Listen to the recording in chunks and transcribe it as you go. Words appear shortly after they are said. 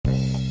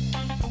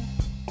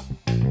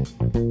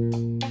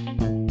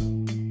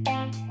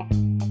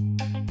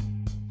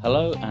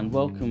Hello and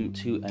welcome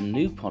to a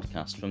new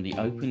podcast from the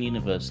Open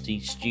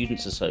University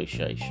Students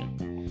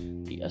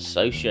Association, the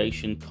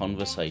Association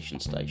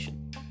Conversation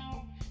Station.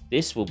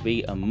 This will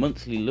be a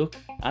monthly look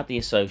at the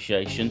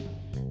association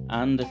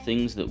and the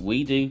things that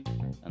we do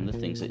and the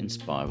things that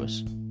inspire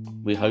us.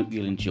 We hope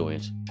you'll enjoy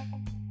it.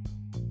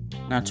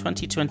 Now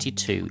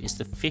 2022 is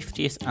the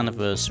 50th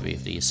anniversary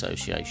of the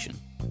association,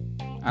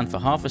 and for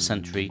half a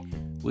century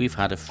we've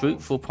had a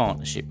fruitful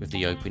partnership with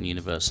the Open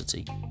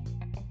University.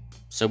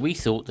 So we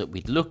thought that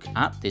we'd look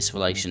at this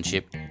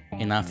relationship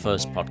in our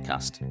first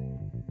podcast.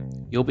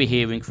 You'll be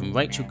hearing from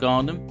Rachel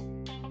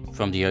Garnham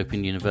from the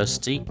Open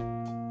University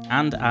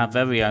and our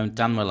very own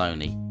Dan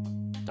Moloney,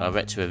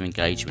 Director of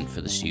Engagement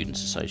for the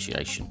Students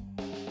Association.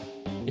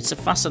 It's a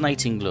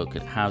fascinating look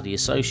at how the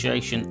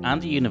association and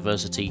the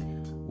university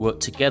work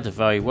together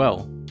very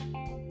well,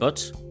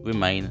 but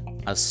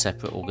remain as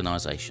separate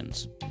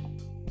organisations.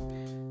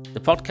 The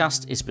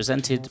podcast is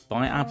presented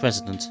by our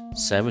President,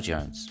 Sarah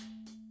Jones.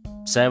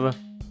 Sarah,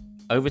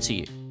 over to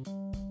you.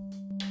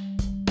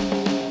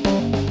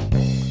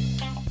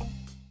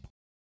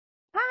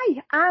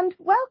 Hi and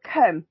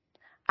welcome.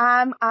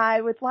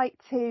 I would like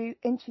to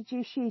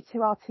introduce you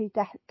to our two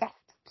guests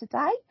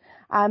today.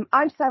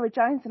 I'm Sarah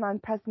Jones and I'm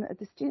President of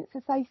the Students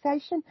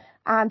Association,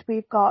 and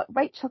we've got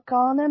Rachel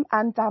Garnham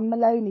and Dan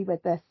Moloney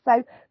with us.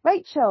 So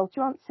Rachel,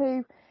 do you want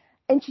to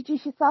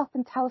introduce yourself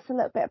and tell us a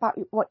little bit about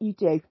what you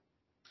do?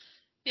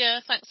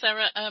 Yeah, thanks,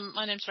 Sarah.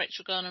 My name's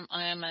Rachel Garnham.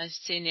 I am a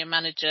Senior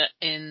Manager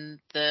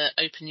in the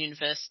Open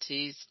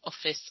University's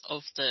Office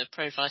of the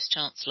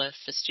Pro-Vice-Chancellor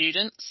for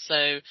Students.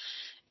 So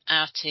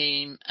our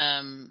team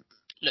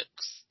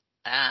looks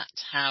at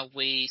how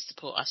we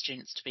support our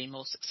students to be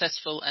more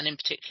successful, and in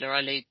particular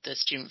I lead the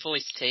Student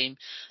Voice team,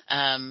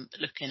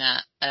 looking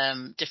at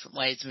different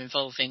ways of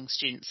involving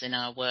students in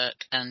our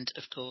work, and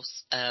of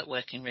course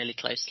working really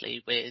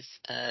closely with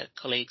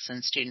colleagues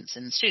and students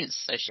in the Students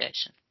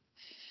Association.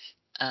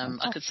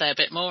 I could say a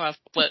bit more. I've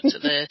worked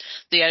at the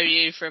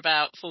OU for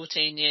about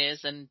 14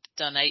 years and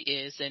done 8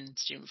 years in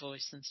student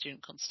voice and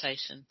student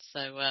consultation.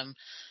 So,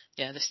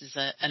 this is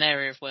an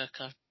area of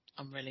work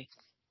I'm really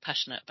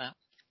passionate about.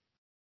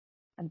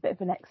 And a bit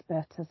of an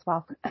expert as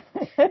well.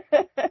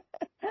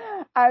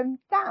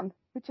 Dan,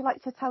 would you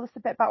like to tell us a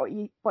bit about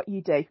what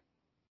you do?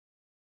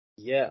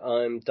 Yeah,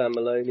 I'm Dan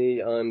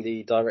Moloney. I'm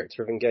the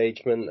Director of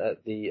Engagement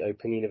at the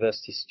Open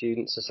University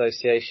Students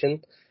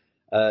Association.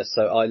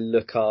 So I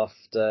look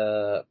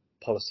after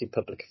policy,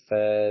 public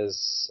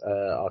affairs,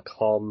 our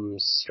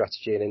comms,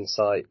 strategy and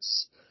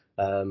insights,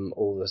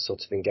 all the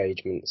sort of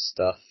engagement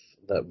stuff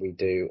that we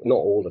do. Not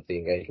all of the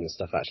engagement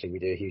stuff, actually. We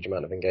do a huge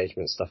amount of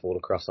engagement stuff all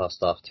across our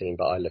staff team,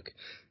 but I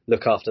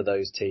look after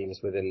those teams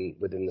within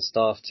the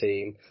staff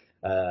team.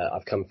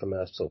 I've come from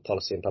a sort of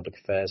policy and public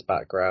affairs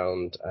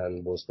background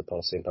and was the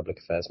policy and public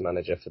affairs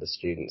manager for the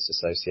Students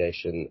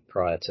Association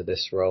prior to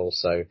this role.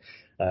 So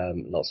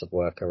lots of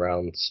work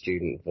around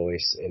student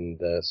voice in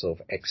the sort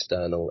of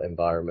external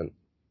environment.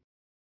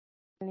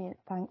 Brilliant,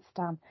 thanks,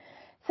 Dan.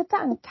 So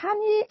Dan,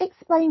 can you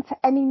explain to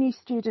any new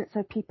students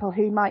or people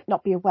who might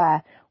not be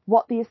aware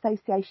what the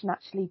association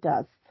actually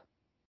does?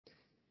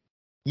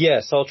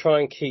 Yes, I'll try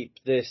and keep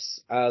this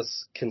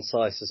as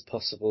concise as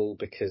possible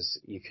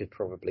because you could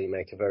probably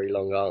make a very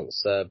long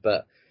answer.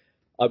 But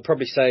I'd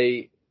probably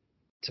say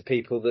to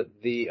people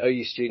that the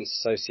OU Students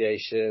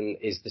Association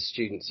is the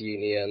students'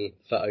 union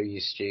for OU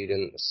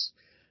students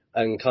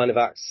and kind of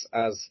acts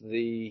as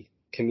the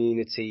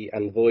community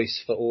and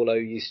voice for all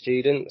OU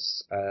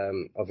students.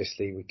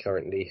 Obviously, we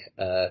currently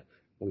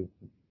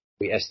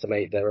we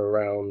estimate there are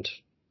around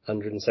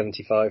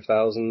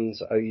 175,000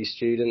 OU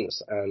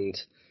students, and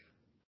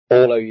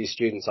all OU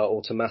students are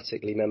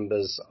automatically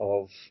members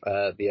of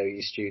the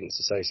OU Students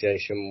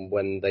Association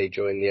when they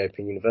join the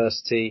Open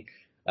University.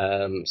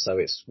 So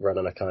it's run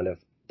on a kind of,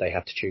 they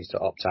have to choose to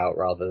opt out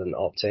rather than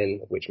opt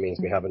in, which means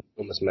we have an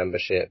enormous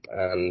membership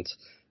and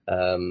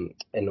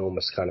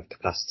enormous kind of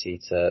capacity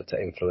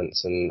to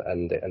influence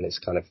and this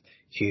kind of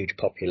huge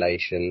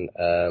population.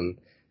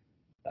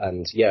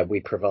 And yeah, we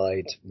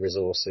provide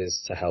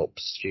resources to help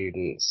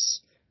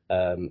students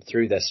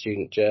through their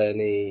student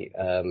journey,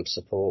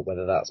 support,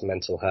 whether that's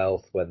mental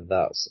health, whether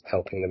that's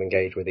helping them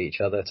engage with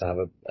each other to have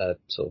a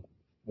sort of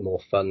more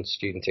fun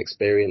student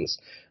experience.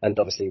 And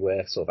obviously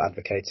we're sort of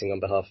advocating on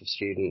behalf of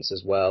students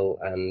as well,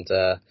 and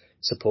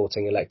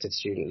supporting elected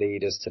student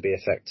leaders to be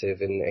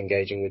effective in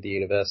engaging with the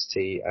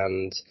university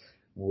and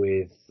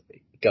with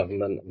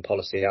government and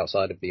policy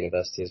outside of the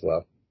university as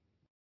well.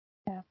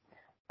 Yeah,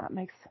 that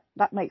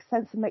makes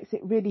sense and makes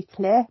it really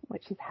clear,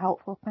 which is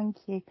helpful. Thank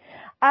you.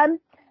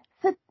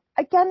 So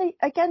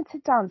again to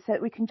Dan, so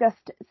that we can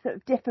just sort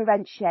of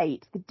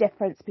differentiate the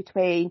difference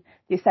between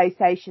the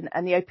association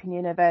and the Open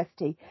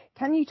University.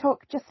 Can you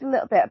talk just a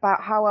little bit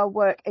about how our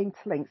work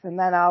interlinks, and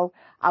then I'll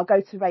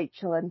go to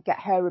Rachel and get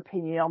her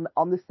opinion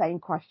on the same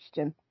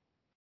question.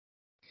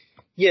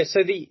 Yeah,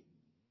 so the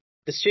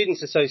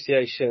Students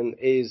Association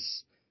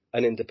is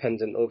an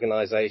independent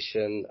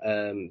organisation.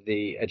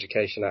 The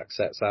Education Act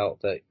sets out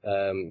that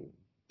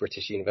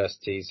British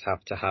universities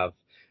have to have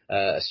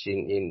a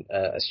student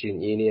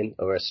union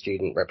or a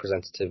student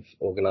representative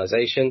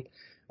organisation.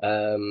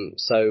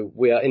 So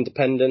we are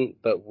independent,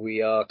 but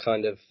we are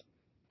kind of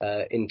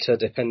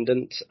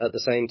interdependent at the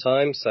same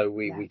time. So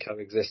we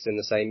coexist in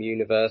the same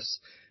universe.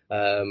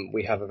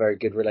 We have a very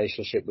good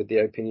relationship with the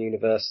Open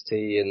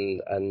University,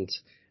 and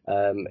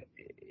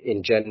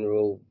in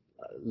general,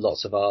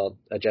 lots of our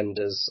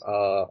agendas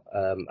are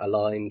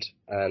aligned,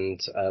 and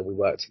we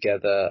work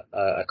together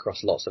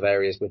across lots of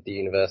areas with the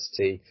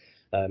university.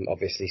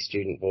 Obviously,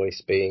 student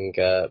voice being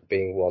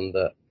one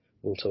that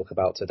we'll talk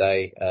about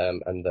today,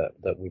 and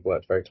that we've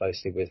worked very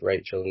closely with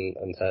Rachel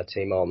and her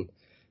team on.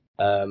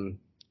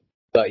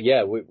 But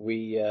yeah,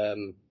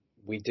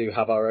 we do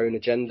have our own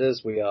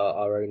agendas. We are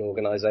our own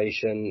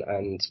organisation,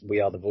 and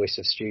we are the voice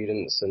of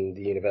students, and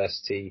the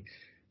university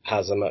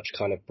has a much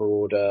kind of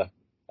broader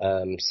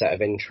set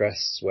of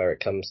interests where it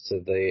comes to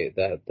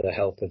the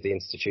health of the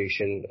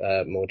institution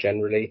more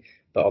generally.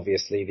 But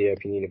obviously the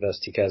Open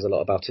University cares a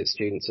lot about its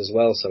students as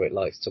well, so it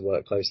likes to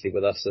work closely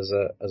with us as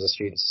a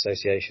students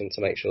association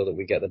to make sure that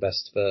we get the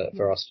best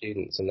for our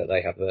students and that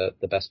they have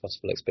the best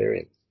possible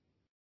experience.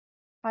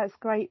 That's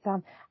great,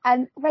 Dan.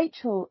 And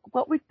Rachel,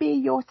 what would be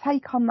your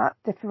take on that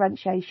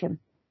differentiation?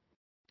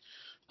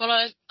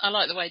 Well, I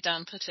like the way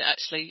Dan put it,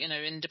 actually,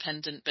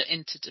 independent but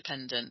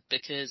interdependent,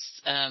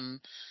 because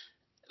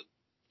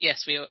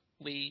yes,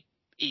 we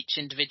each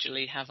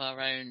individually have our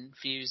own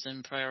views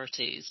and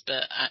priorities,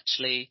 but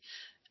actually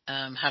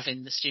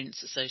having the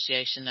Students'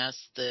 Association as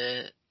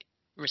the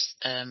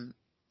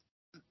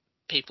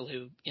people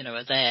who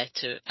are there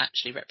to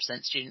actually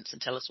represent students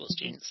and tell us what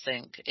students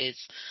think is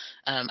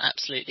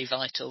absolutely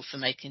vital for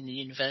making the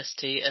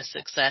university a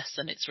success,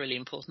 and it's really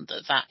important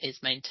that is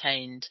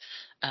maintained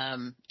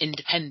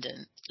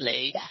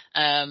independently.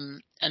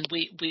 And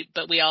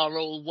we are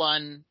all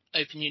one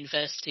Open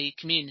University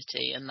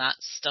community, and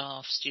that's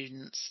staff,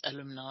 students,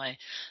 alumni,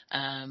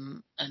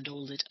 and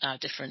all our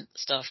different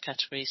staff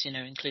categories,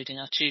 including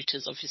our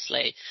tutors,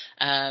 obviously.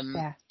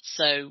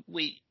 So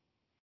we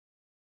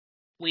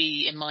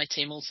in my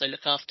team also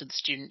look after the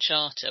student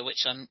charter,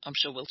 which I'm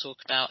sure we'll talk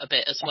about a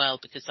bit as well,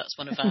 because that's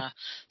one of our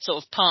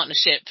sort of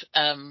partnership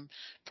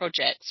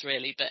projects,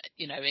 really. But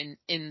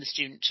in the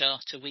student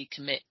charter, we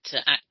commit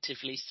to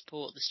actively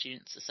support the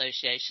Students'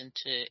 Association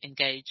to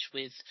engage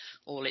with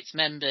all its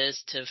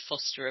members, to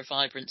foster a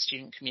vibrant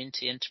student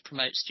community, and to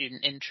promote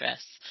student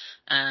interests.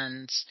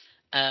 And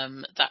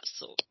that's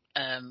sort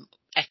of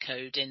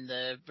echoed in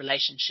the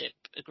relationship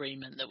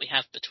agreement that we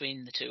have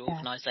between the two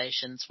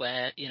organisations,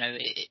 where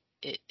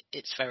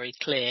it's very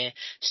clear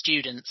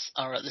students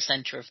are at the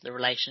centre of the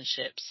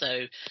relationship.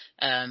 So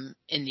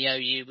in the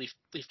OU,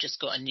 we've just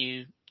got a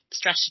new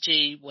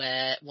strategy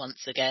where,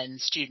 once again,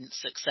 student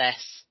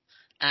success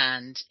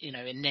and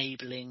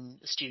enabling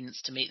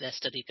students to meet their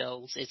study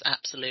goals is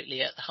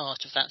absolutely at the heart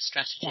of that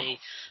strategy.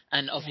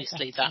 And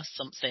obviously that's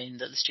something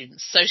that the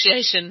Students'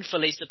 Association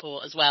fully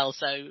support as well.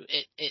 So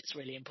it's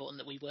really important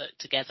that we work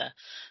together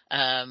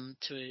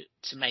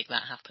to make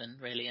that happen,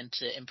 really, and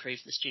to improve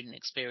the student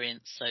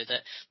experience so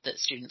that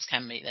students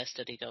can meet their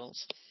study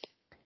goals.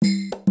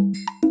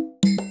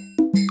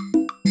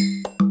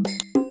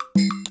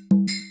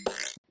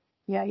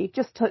 Yeah, you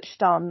just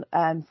touched on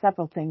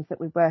several things that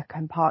we work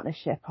in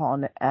partnership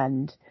on,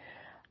 and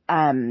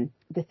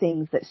the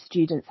things that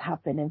students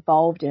have been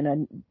involved in,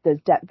 and there's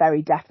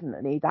very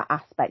definitely that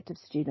aspect of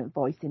student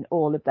voice in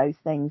all of those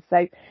things.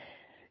 So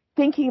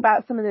thinking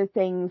about some of the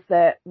things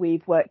that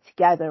we've worked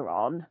together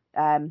on,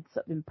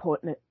 sort of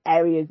important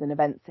areas and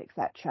events,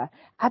 etc.,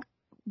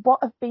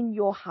 what have been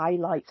your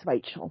highlights,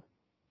 Rachel?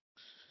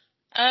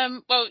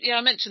 Well, yeah,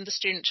 I mentioned the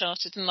student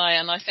charter, didn't I?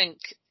 And I think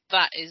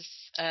that is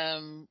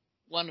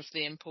one of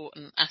the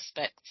important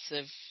aspects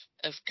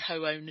of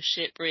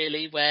co-ownership,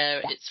 really,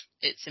 where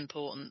it's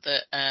important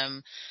that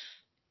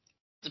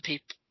the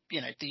people,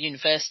 the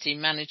university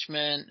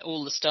management,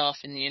 all the staff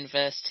in the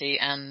university,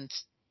 and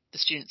the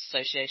Students'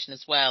 Association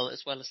as well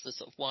as the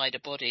sort of wider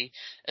body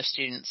of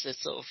students, are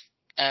sort of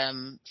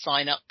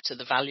sign up to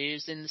the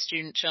values in the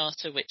student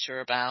charter, which are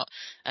about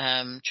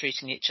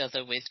treating each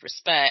other with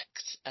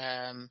respect.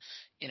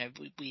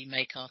 We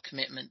make our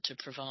commitment to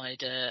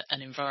provide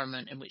an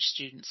environment in which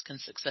students can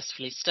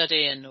successfully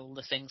study, and all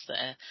the things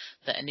that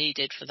are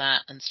needed for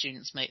that. And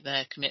students make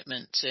their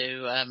commitment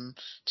to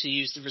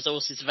use the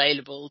resources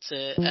available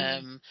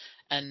to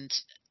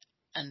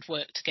and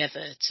work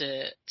together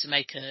to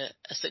make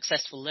a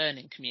successful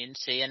learning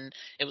community. And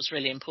it was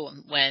really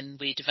important when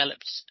we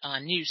developed our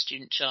new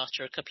student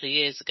charter a couple of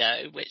years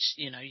ago, which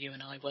you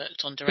and I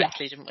worked on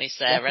directly, didn't we,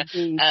 Sarah?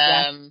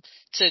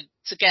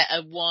 To get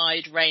a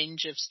wide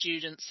range of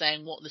students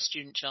saying what the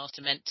student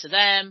charter meant to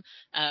them,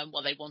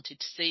 what they wanted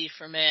to see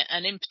from it,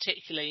 and in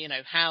particular,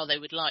 how they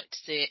would like to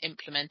see it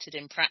implemented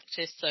in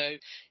practice. So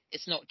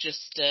it's not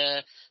just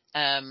a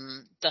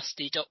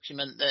dusty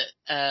document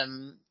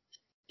that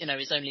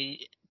is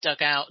only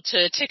dug out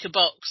to tick a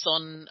box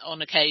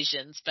on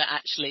occasions, but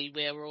actually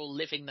we're all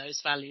living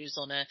those values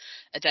on a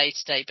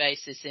day-to-day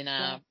basis in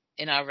our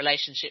in our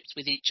relationships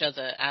with each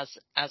other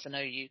as an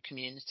OU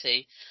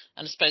community.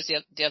 And I suppose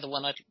the other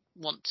one I'd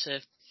want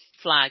to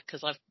flag,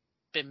 because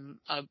when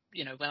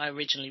I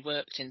originally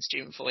worked in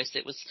Student Voice,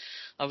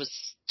 I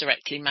was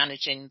directly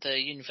managing the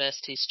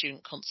university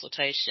student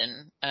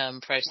consultation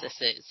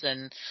processes,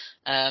 and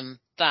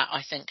that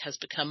I think has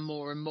become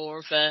more and more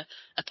of a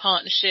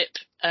partnership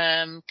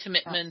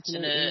commitment.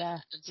 Absolutely,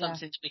 and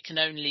something that we can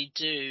only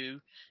do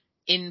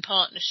in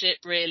partnership.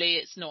 Really,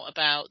 it's not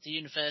about the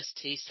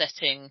university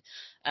setting,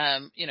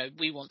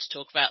 we want to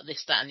talk about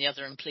this, that and the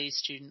other, and please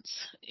students,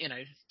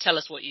 tell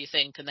us what you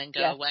think and then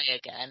go away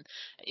again.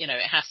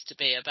 It has to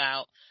be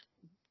about,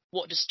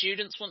 what do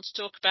students want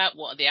to talk about?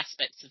 What are the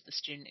aspects of the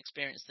student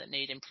experience that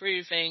need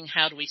improving?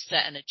 How do we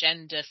set an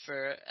agenda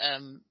for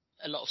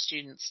a lot of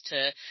students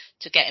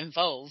to get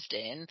involved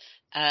in,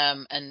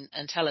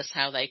 and tell us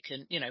how they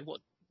can,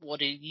 what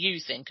do you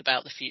think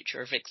about the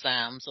future of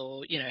exams?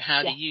 Or,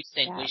 how do you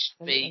think we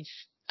should be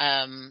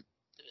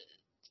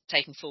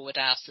taking forward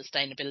our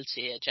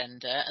sustainability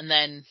agenda? And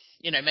then,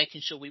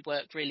 making sure we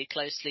work really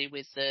closely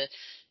with the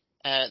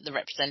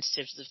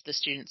representatives of the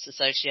Students'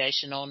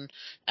 Association on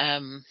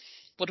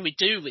what do we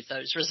do with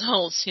those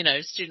results?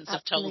 Students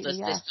have told us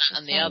this, that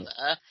and the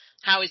other.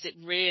 How is it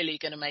really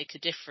going to make a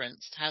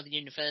difference to how the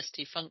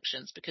university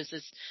functions? Because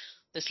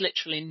there's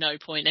literally no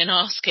point in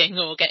asking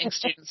or getting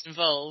students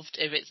involved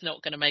if it's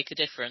not going to make a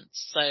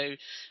difference. So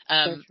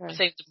I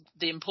think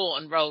the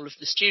important role of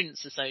the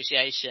Students'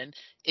 Association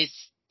is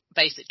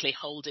basically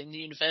holding the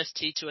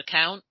university to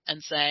account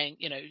and saying,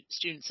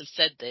 students have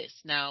said this,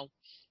 now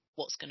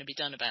what's going to be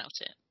done about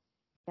it?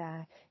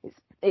 Yeah,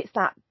 it's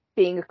that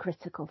being a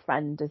critical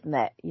friend, isn't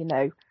it?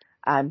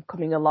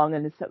 Coming along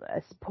and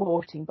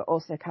supporting, but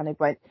also kind of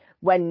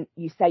when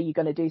you say you're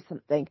going to do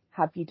something,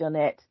 have you done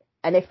it?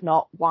 And if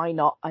not, why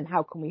not? And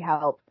how can we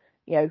help,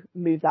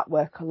 move that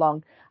work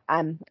along?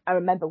 I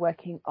remember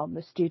working on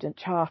the student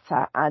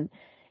charter, and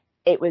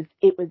it was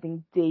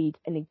indeed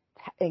an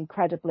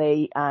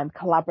incredibly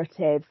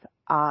collaborative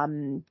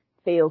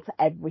feel to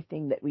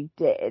everything that we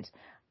did.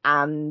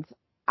 And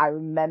I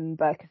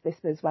remember, because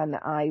this was when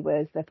I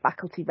was the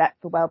faculty rep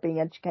for Wellbeing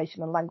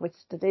Education and Language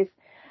Studies,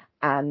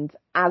 and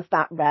as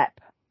that rep,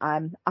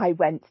 I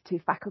went to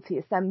faculty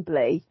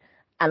assembly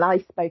and I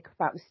spoke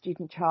about the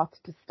student charter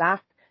to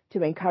staff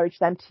to encourage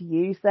them to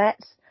use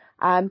it.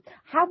 How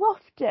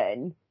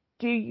often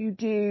do you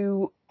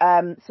do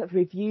sort of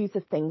reviews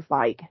of things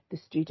like the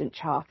student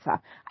charter,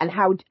 and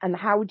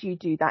how do you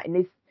do that?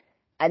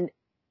 And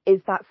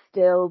is that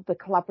still the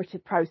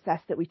collaborative process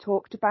that we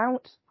talked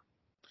about?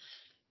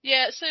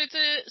 Yeah, so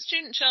the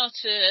Student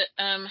Charter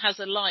has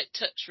a light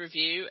touch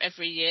review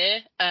every year,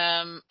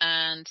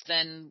 and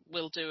then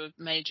we'll do a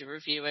major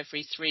review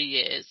every 3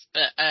 years.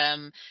 But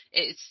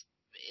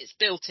it's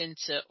built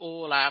into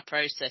all our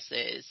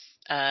processes,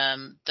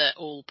 that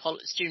all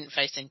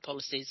student-facing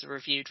policies are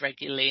reviewed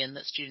regularly, and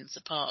that students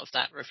are part of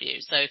that review.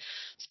 So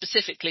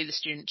specifically the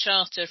Student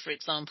Charter, for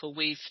example,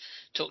 we've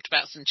talked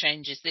about some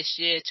changes this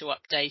year to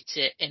update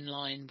it in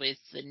line with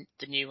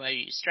the new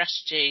OU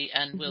strategy,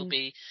 and we'll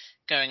be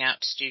going out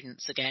to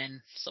students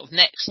again sort of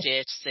next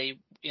year to see,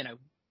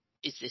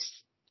 is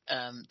this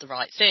the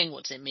right thing?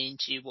 What does it mean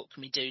to you? What can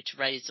we do to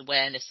raise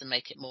awareness and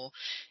make it more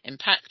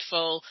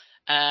impactful?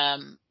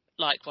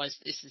 Likewise,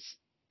 this is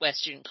where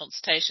student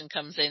consultation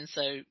comes in.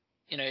 So,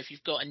 if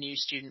you've got a new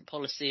student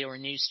policy or a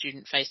new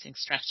student-facing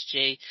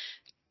strategy,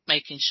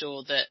 making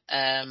sure that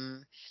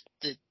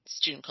the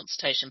student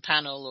consultation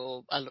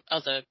panel or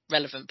other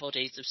relevant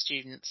bodies of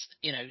students,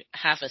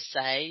 have a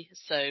say.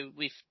 So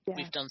we've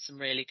done some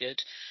really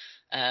good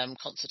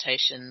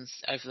consultations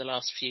over the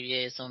last few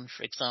years on,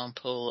 for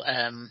example,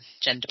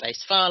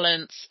 gender-based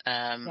violence,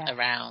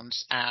 around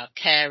our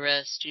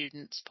carer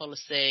students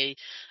policy,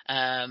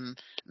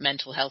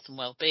 mental health and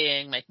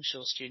well-being, making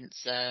sure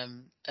students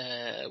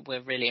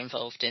were really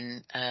involved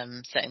in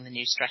setting the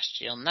new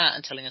strategy on that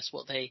and telling us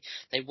what they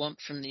want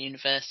from the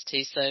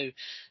university. So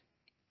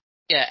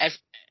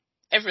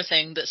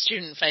everything that's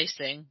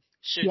student-facing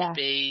should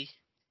be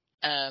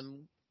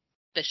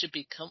there should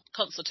be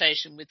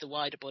consultation with the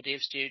wider body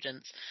of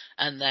students,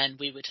 and then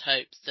we would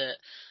hope that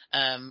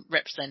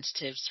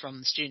representatives from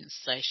the Students'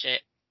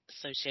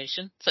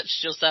 Association, such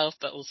as yourself,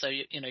 but also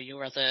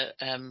your other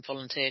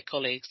volunteer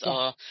colleagues,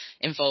 are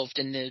involved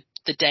in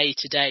the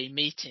day-to-day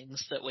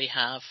meetings that we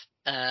have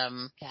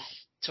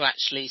to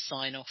actually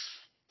sign off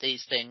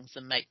these things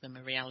and make them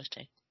a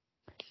reality.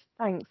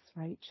 Thanks,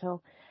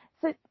 Rachel.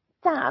 So,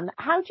 Dan,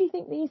 how do you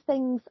think these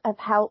things have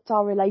helped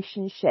our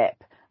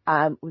relationship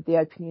with the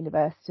Open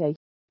University?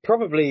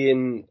 Probably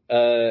in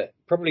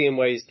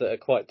ways that are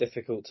quite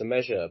difficult to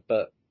measure,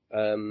 but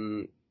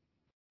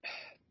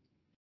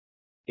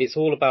it's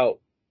all about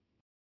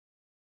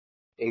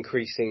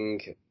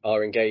increasing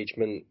our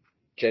engagement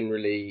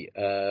generally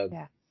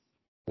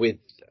with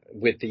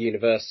the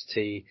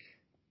university,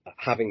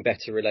 having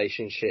better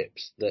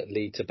relationships that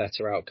lead to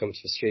better outcomes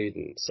for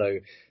students. So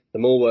the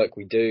more work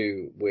we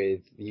do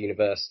with the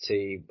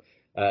university,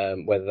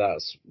 whether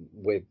that's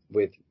with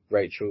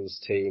Rachel's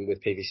team,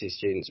 with PVC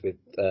students, with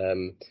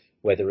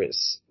whether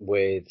it's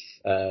with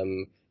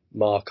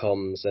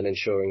Marcoms and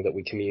ensuring that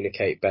we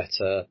communicate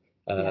better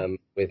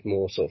with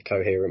more sort of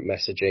coherent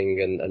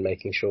messaging and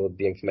making sure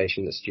the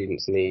information that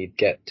students need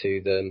gets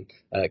to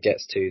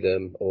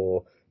them,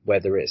 or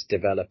whether it's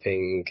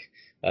developing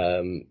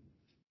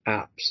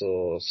apps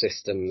or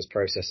systems,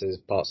 processes,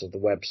 parts of the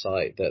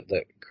website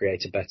that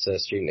create a better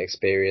student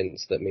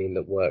experience, that mean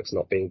that work's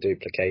not being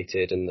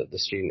duplicated and that the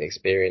student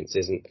experience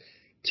isn't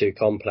too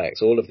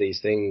complex. All of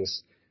these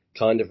things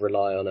kind of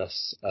rely on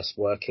us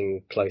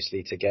working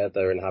closely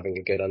together and having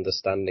a good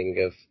understanding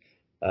of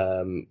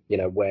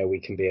where we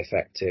can be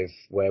effective,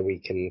 where we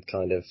can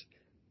kind of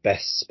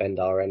best spend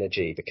our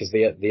energy. Because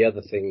the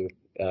other thing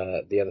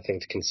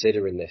to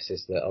consider in this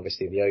is that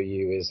obviously the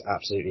OU is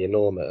absolutely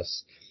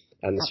enormous,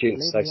 and the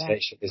Student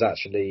Association is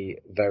actually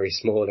very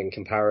small in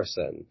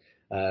comparison,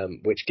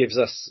 which gives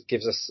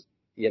us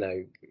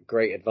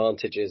great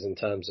advantages in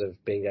terms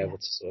of being able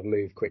to sort of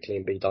move quickly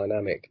and be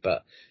dynamic,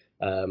 but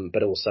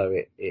also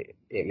it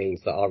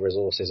means that our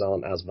resources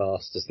aren't as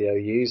vast as the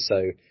OU,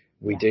 so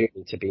we do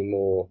need to be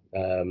more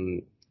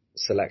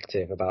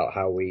selective about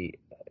how we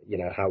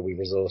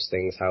resource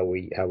things, how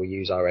we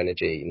use our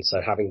energy. And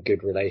so having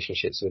good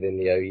relationships within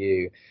the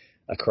OU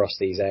across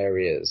these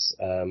areas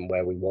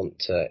where we want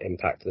to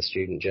impact the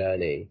student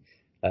journey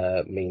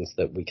means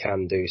that we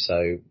can do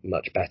so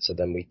much better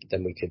than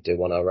we could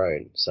do on our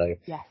own. So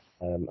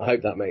I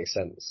hope that makes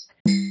sense.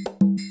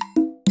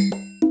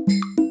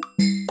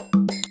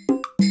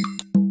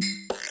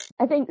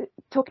 I think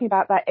talking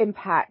about that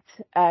impact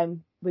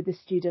with the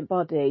student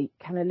body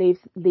kind of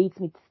leads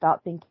me to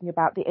start thinking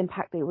about the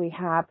impact that we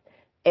have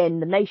in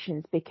the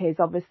nations, because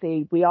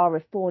obviously we are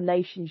a 4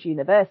 nations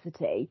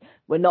university.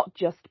 We're not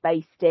just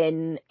based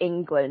in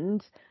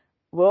England.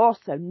 We're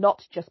also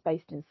not just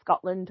based in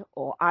Scotland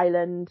or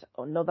Ireland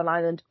or Northern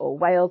Ireland or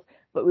Wales,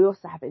 but we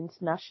also have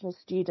international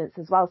students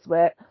as well.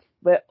 So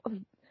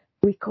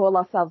we call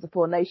ourselves a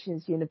 4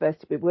 nations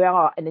university, but we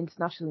are an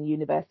international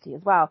university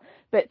as well.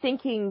 But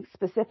thinking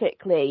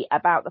specifically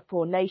about the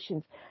 4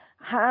 nations,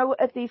 how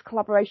have these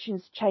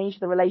collaborations changed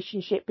the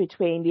relationship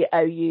between the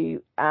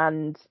OU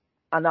and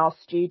our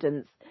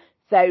students?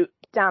 So,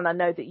 Dan, I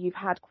know that you've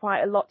had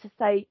quite a lot to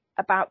say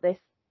about this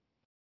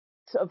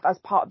sort of as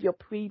part of your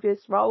previous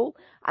role,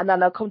 and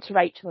then I'll come to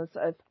Rachel and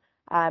sort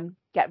of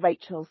get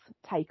Rachel's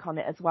take on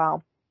it as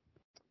well.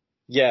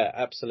 Yeah,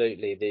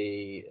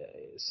 absolutely.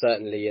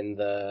 Certainly in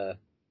the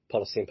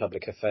policy and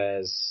public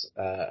affairs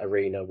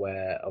arena,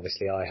 where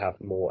obviously I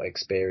have more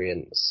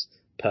experience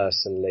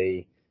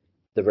personally,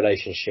 the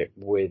relationship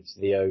with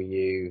the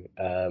OU,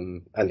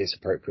 and it's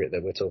appropriate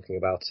that we're talking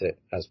about it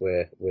as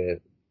we're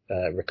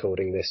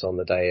recording this on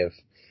the day of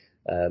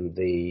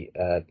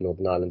the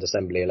Northern Ireland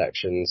Assembly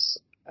elections.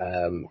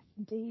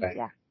 Indeed,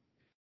 yeah.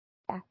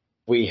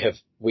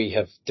 We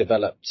have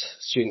developed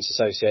Students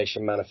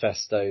Association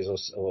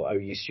manifestos or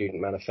OU student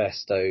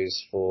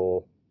manifestos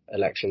for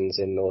elections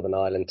in Northern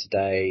Ireland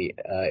today,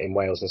 in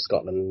Wales and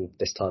Scotland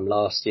this time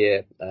last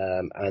year,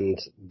 and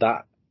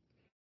that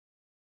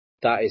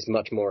is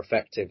much more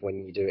effective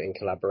when you do it in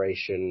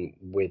collaboration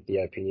with the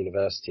Open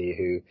University,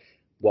 who,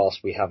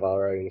 whilst we have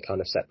our own kind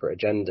of separate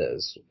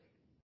agendas,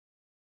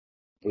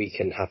 we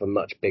can have a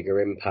much bigger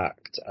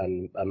impact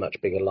and a much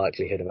bigger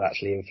likelihood of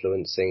actually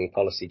influencing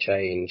policy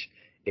change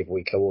if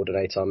we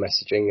coordinate our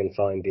messaging and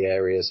find the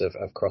areas of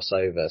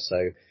crossover.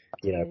 So,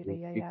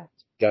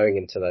 going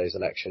into those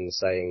elections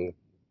saying,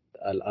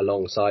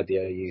 alongside the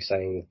OU,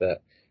 saying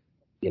that,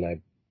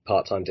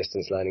 part-time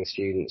distance learning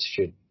students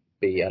should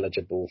be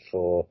eligible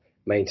for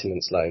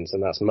maintenance loans,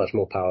 and that's much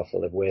more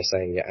powerful if we're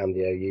saying it and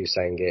the OU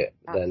saying it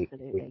than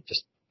we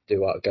just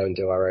go and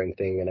do our own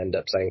thing and end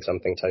up saying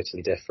something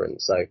totally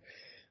different. So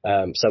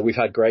we've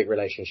had great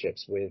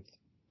relationships with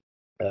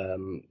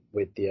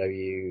the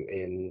OU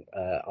in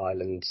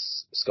Ireland,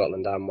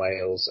 Scotland and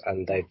Wales,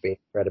 and they've been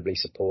incredibly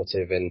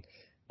supportive in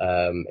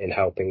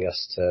helping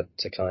us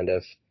to kind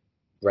of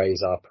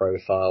raise our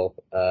profile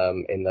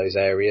in those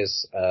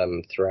areas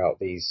throughout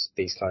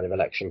these kind of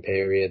election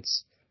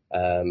periods.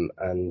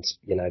 And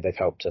they've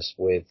helped us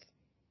with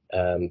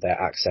their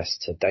access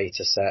to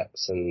data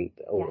sets and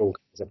all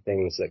kinds of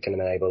things that can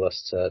enable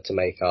us to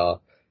make our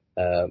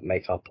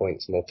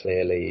points more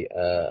clearly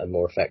and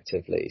more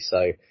effectively.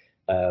 So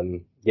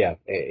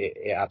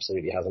it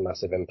absolutely has a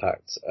massive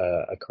impact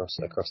across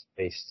the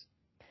piece.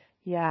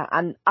 Yeah,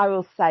 and I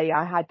will say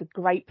I had the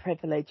great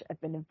privilege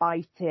of being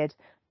invited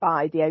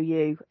by the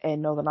OU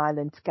in Northern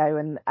Ireland to go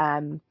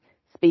and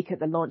speak at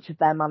the launch of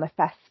their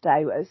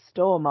manifesto at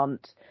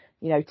Stormont,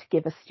 to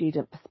give a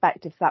student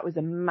perspective. So that was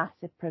a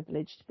massive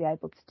privilege to be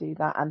able to do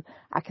that, and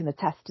I can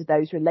attest to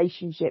those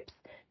relationships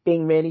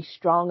being really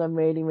strong and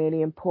really,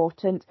 really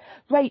important.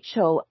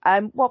 Rachel,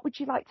 what would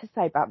you like to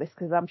say about this?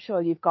 Because I'm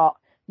sure you've got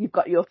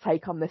your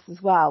take on this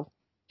as well.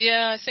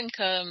 Yeah, I think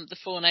the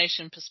 4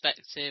 Nation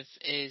perspective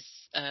is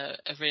a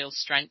real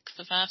strength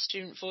of our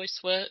student voice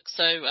work.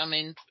 So, I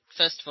mean,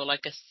 first of all, I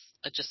guess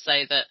I'd just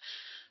say that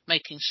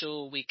making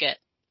sure we get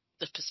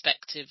the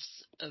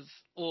perspectives of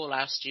all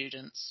our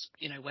students,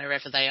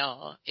 wherever they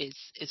are,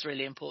 is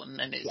really important.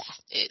 And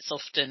it's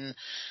often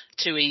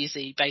too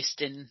easy,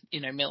 based in,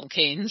 Milton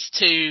Keynes,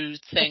 to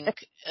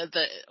think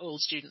that all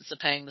students are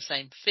paying the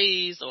same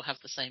fees or have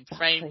the same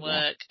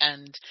framework.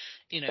 And,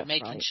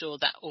 making sure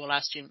that all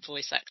our student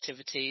voice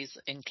activities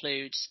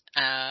include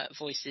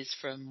voices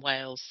from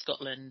Wales,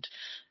 Scotland,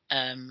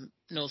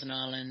 Northern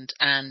Ireland,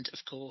 and of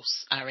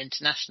course our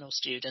international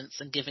students,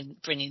 and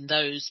bringing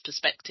those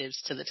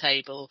perspectives to the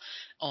table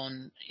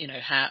on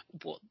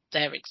what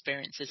their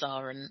experiences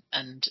are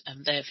and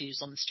their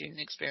views on the student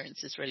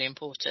experience is really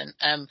important.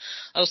 I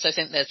also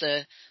think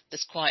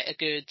there's quite a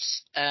good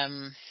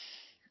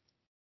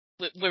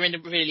we're in a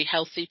really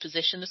healthy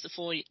position as a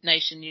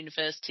four-nation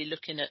university,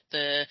 looking at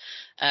the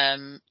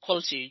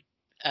quality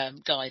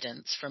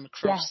guidance from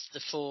across the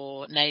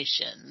four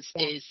nations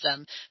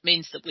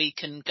means that we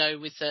can go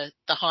with the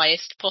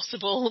highest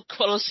possible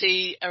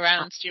quality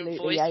around student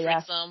voice, for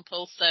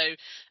example. So,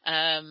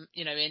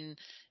 in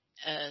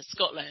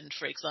Scotland,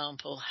 for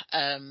example,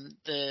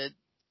 the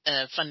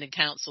funding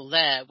council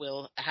there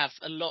will have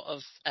a lot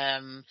of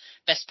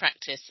best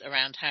practice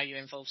around how you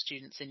involve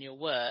students in your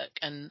work,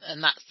 and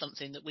that's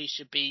something that we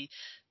should be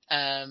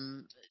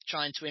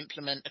trying to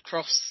implement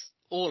across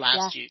all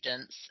our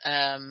students.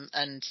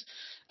 And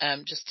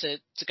just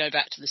to go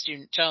back to the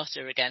Student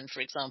Charter again,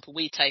 for example,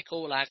 we take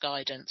all our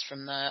guidance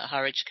from the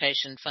Higher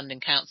Education Funding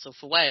Council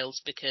for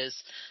Wales,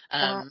 because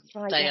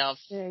they are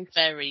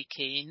very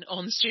keen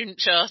on student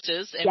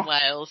charters in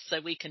Wales, so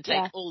we can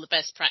take all the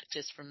best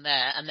practice from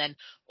there, and then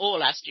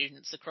all our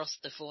students across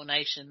the four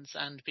nations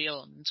and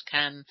beyond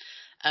can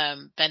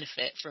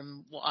benefit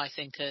from what I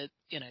think are,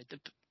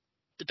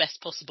 the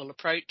best possible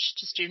approach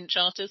to student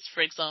charters,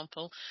 for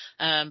example.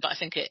 But I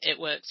think it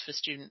works for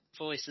student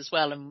voice as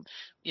well. And,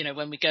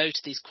 when we go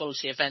to these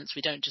quality events,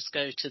 we don't just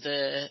go to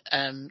the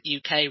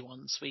UK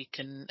ones. We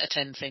can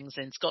attend things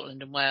in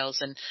Scotland and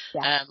Wales. And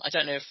I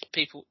don't know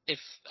if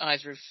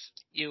either of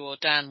you or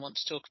Dan want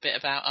to talk a bit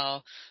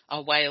about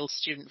our Wales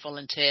student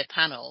volunteer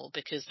panel,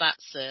 because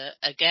that's,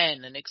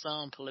 again, an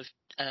example of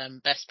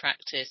best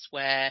practice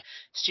where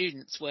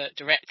students work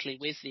directly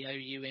with the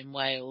OU in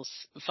Wales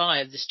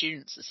via the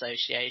Students'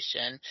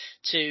 Association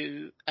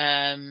to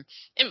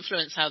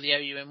influence how the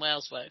OU in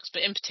Wales works,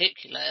 but in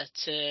particular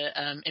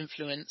to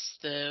influence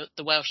the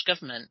Welsh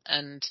government.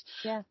 And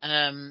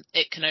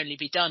it can only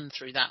be done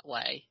through that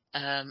way,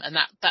 and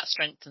that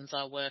strengthens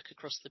our work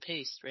across the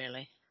piece,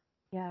 really.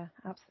 Yeah,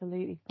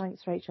 absolutely.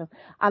 Thanks, Rachel.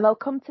 And I'll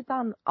come to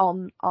Dan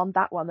on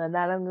that one, and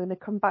then I'm going to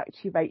come back to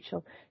you,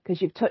 Rachel,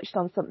 because you've touched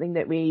on something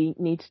that we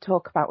need to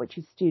talk about, which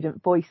is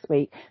Student Voice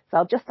Week. So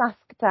I'll just ask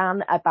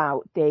Dan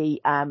about the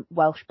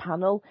Welsh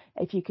panel,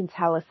 if you can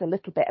tell us a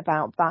little bit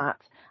about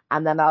that,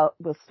 and then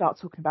we'll start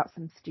talking about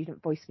some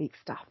Student Voice Week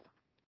stuff.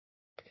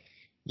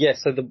 Yeah,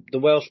 so the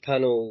Welsh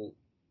panel,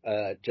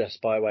 just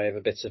by way of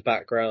a bit of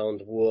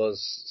background,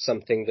 was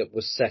something that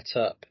was set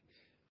up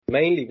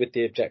mainly with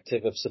the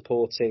objective of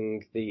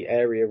supporting the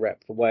area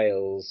rep for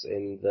Wales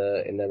in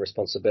their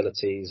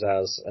responsibilities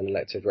as an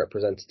elected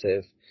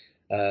representative,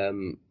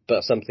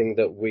 but something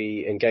that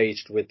we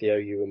engaged with the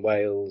OU in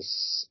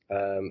Wales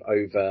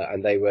over,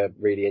 and they were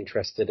really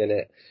interested in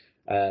it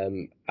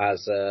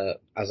as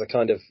a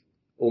kind of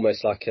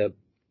almost like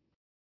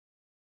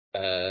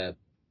a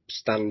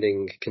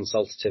standing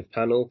consultative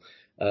panel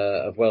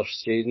of Welsh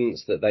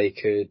students that they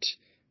could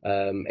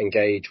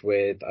engage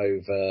with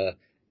over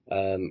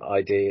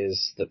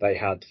ideas that they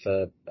had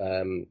for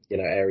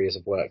areas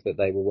of work that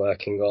they were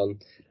working on,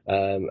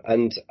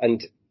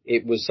 and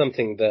it was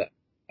something that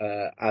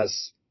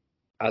as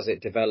it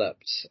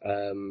developed,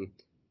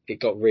 it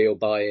got real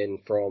buy-in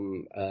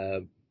from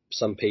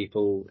some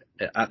people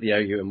at the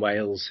OU in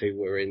Wales who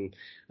were in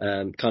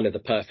kind of the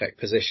perfect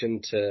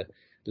position to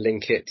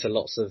link it to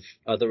lots of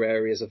other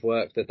areas of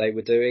work that they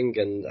were doing,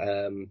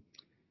 and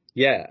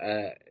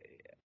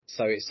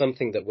so it's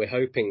something that we're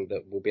hoping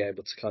that we'll be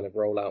able to kind of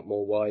roll out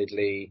more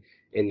widely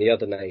in the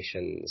other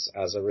nations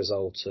as a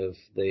result of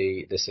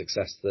the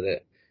success that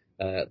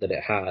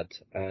it had.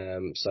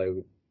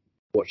 So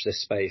watch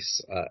this space,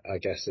 I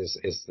guess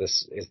is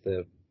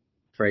the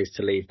phrase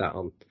to leave that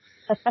on.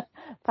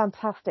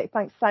 Fantastic.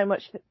 Thanks so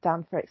much,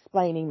 Dan, for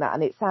explaining that.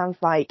 And it sounds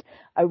like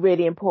a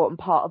really important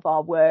part of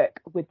our work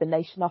with the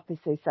nation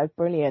offices. So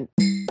brilliant.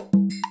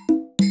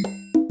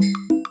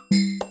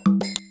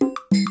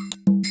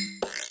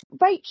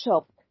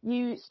 Rachel,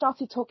 you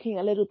started talking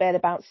a little bit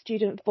about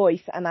student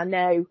voice, and I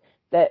know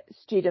that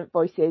student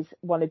voice is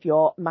one of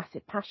your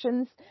massive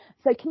passions.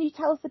 So can you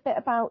tell us a bit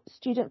about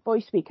Student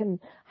Voice Week and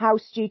how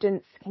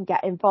students can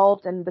get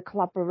involved and the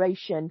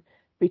collaboration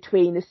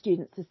between the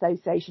Students'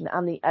 Association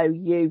and the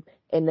OU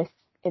in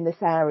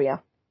this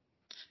area?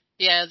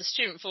 Yeah, the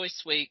Student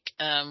Voice Week,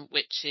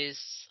 which is,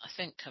 I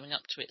think, coming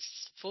up to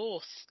its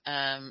fourth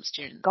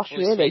Student Voice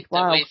Week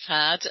that we've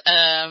had,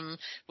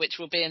 which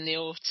will be in the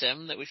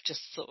autumn, that we've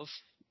just sort of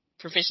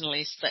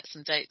provisionally set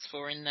some dates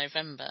for in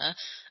November,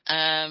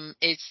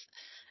 is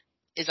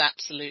is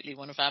absolutely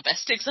one of our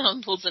best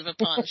examples of a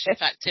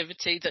partnership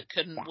activity that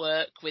couldn't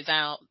work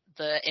without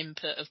the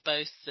input of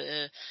both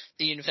the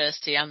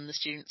university and the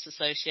Students'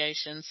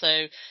 Association.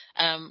 So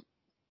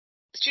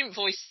student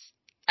voice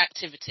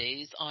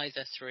activities,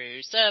 either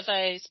through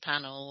surveys,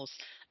 panels,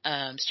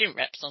 student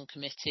reps on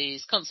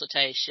committees,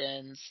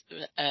 consultations,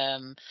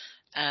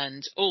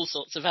 and all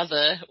sorts of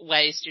other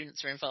ways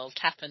students are involved,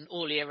 happen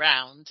all year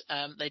round.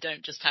 They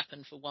don't just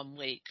happen for 1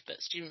 week,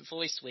 but Student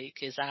Voice Week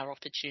is our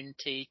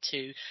opportunity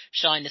to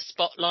shine a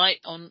spotlight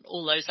on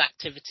all those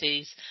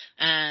activities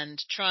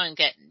and try and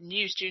get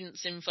new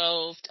students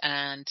involved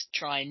and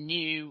try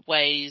new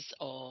ways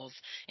of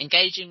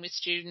engaging with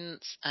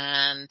students.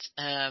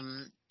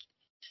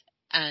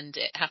 And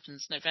it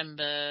happens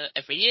November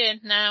every year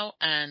now.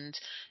 And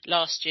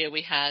last year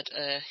we had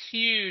a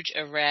huge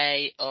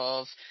array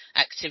of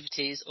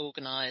activities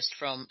organised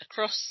from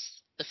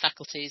across the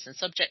faculties and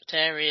subject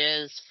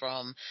areas,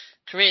 from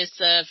careers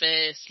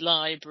service,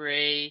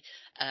 library,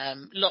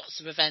 lots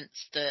of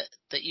events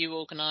that you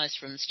organise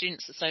from the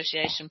Students'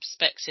 Association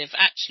perspective,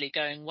 actually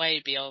going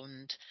way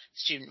beyond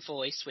student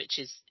voice, which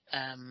is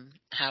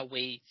how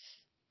we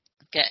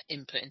get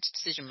input into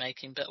decision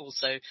making, but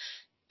also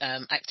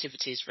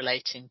activities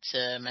relating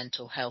to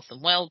mental health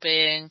and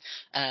well-being,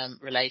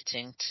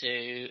 relating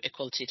to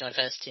equality,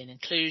 diversity and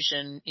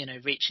inclusion,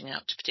 reaching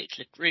out to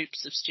particular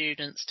groups of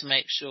students to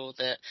make sure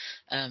that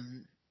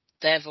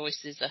their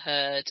voices are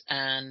heard.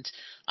 And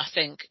I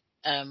think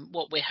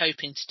what we're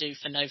hoping to do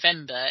for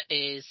November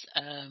is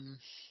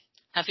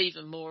have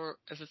even more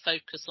of a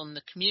focus on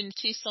the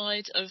community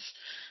side of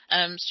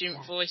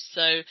student voice.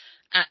 So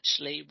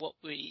actually what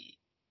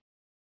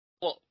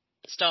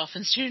staff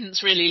and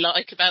students really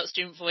like about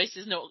Student Voice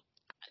is not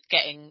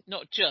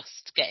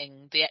just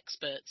getting the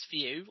experts'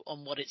 view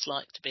on what it's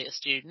like to be a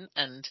student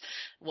and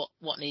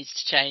what needs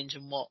to change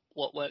and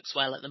what works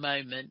well at the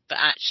moment, but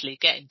actually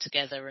getting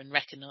together and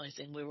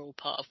recognising we're all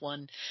part of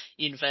one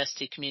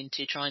university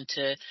community trying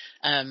to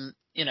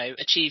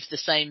achieve the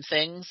same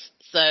things.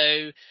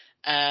 So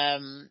I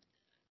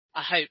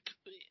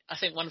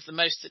think one of the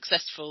most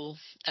successful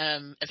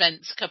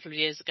events a couple of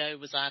years ago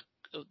was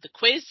the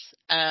quiz,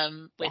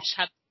 which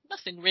had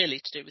nothing really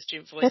to do with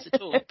Student Voice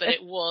at all, but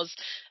it was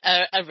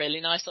a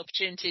really nice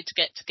opportunity to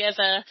get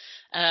together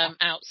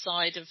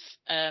outside of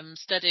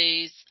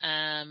studies,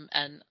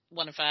 and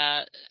one of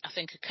our, I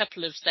think a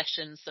couple of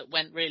sessions that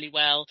went really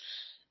well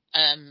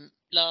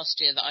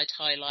last year that I'd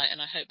highlight, and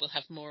I hope we'll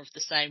have more of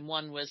the same.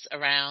 One was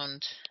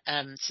around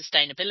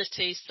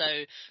sustainability,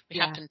 so we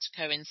happened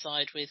to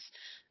coincide with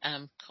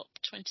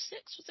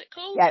COP26, was it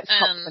called? Yeah, it's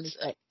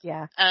COP26,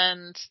 yeah.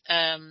 And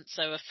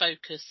so a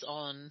focus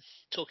on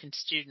talking to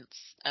students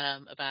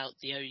about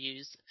the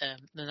OUs,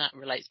 and that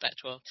relates back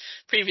to our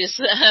previous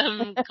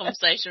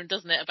conversation,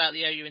 doesn't it, about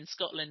the OU in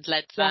Scotland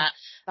led that.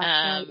 That's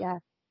right, yeah.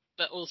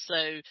 But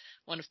also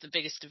one of the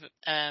biggest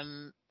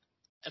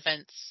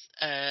events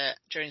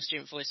during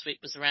Student Voice Week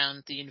was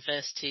around the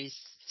university's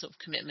sort of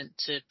commitment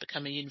to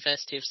become a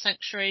university of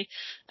sanctuary,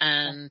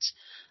 and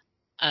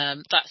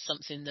that's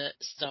something that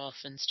staff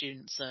and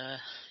students are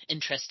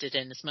interested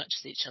in as much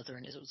as each other,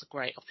 and it was a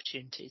great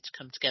opportunity to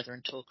come together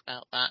and talk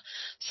about that.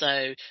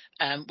 So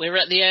we're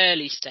at the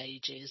early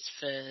stages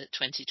for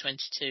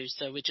 2022,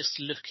 so we're just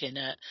looking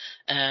at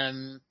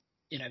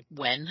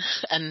when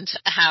and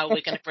how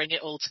we're going to bring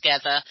it all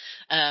together.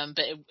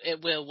 But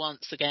it will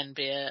once again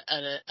be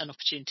an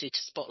opportunity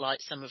to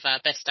spotlight some of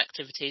our best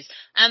activities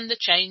and the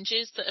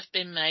changes that have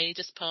been made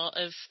as part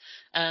of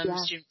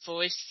Student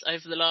Voice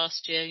over the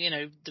last year.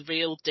 The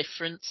real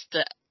difference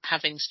that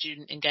having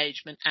student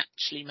engagement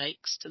actually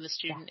makes to the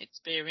student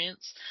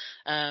experience.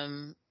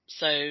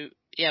 So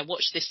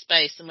watch this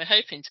space, and we're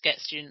hoping to get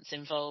students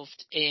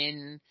involved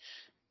in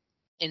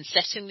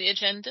setting the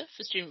agenda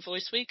for Student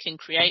Voice Week, in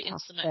creating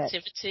some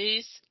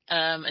activities,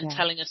 and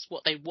telling us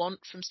what they want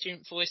from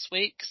Student Voice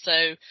Week.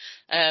 So,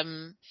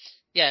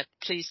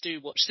 please do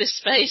watch this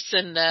space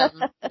and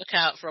look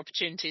out for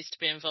opportunities to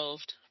be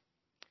involved.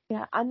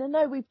 Yeah, and I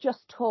know we've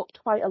just talked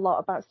quite a lot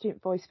about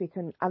Student Voice Week,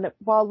 and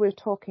while we were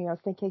talking, I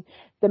was thinking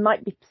there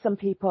might be some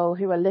people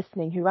who are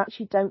listening who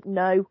actually don't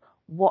know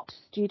what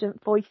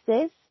Student Voice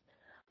is.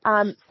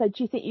 So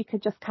do you think you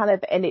could just kind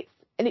of, in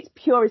its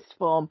purest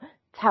form,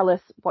 tell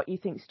us what you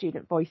think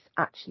Student Voice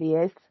actually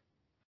is?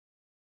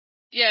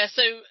 Yeah,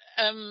 so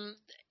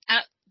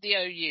at the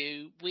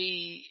OU,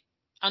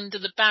 under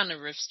the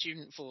banner of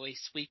Student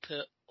Voice, we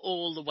put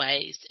all the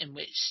ways in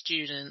which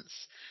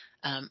students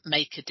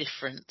make a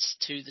difference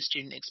to the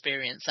student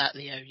experience at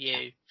the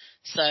OU.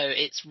 So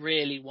it's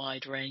really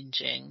wide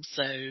ranging.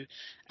 So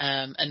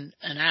and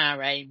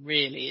our aim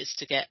really is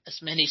to get as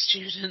many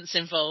students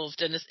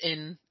involved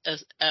and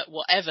at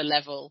whatever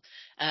level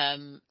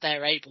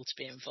they're able to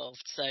be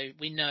involved. So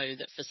we know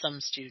that for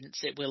some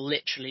students it will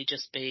literally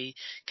just be,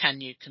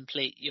 can you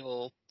complete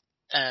your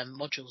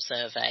module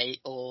survey,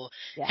 or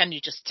Yeah. can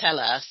you just tell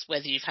us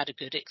whether you've had a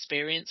good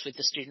experience with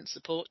the student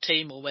support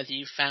team, or whether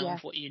you found Yeah.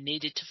 what you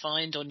needed to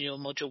find on your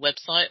module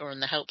website or on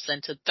the help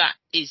centre? That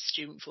is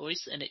student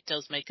voice, and it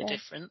does make a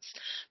difference.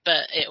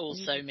 But it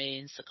also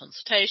means the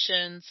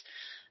consultations,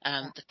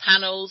 the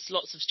panels.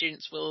 Lots of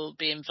students will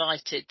be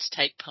invited to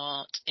take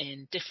part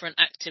in different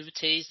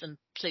activities, and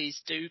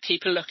please do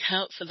keep a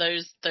lookout for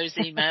those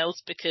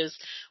emails, because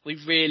we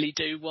really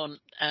do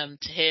want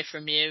to hear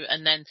from you.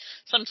 And then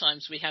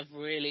sometimes we have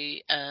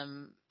really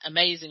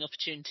amazing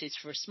opportunities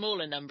for a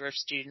smaller number of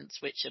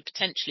students, which are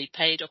potentially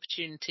paid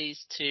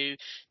opportunities to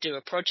do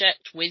a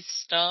project with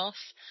staff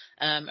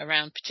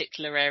around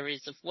particular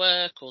areas of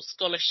work or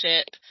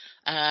scholarship,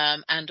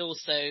 and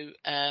also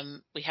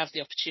we have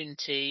the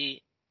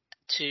opportunity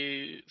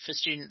for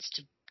students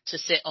to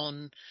sit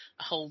on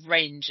a whole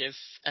range of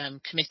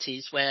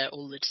committees where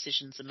all the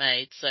decisions are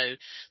made. So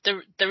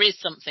there is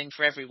something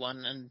for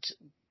everyone, and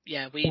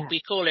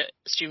we call it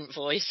student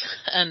voice,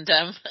 and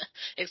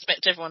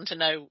expect everyone to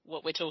know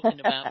what we're talking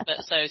about.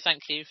 But so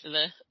thank you for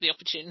the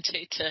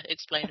opportunity to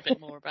explain a bit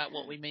more about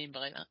what we mean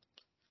by that.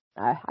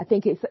 I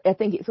think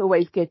it's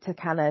always good to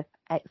kind of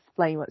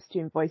explain what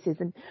student voice is,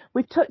 and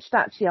we've touched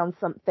actually on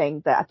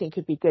something that I think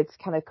would be good to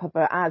kind of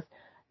cover. As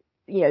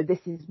you know, this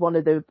is one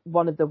of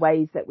the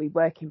ways that we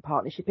work in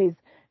partnership is,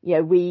 you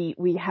know,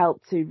 we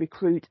help to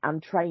recruit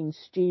and train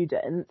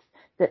students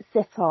that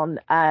sit on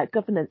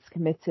governance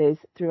committees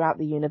throughout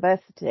the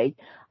university.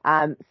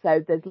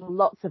 So there's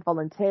lots of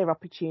volunteer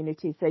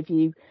opportunities. So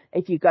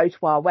if you go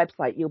to our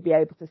website, you'll be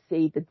able to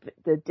see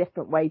the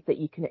different ways that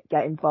you can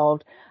get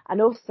involved.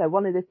 And also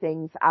one of the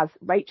things, as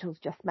Rachel's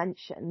just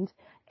mentioned,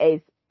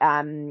 is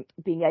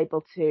being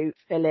able to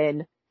fill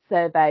in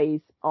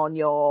surveys on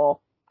your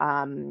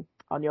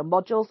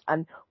modules.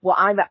 And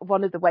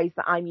one of the ways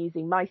that I'm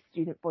using my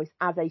student voice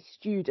as a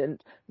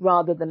student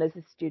rather than as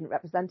a student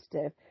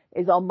representative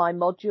is on my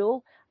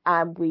module.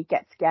 We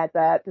get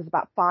together, there's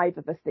about 5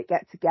 of us that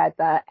get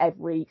together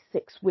every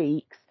 6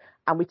 weeks,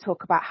 and we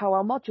talk about how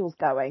our module's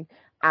going.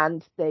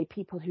 And the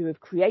people who have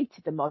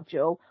created the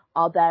module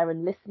are there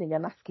and listening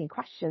and asking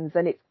questions.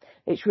 And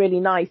it's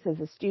really nice as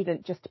a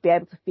student just to be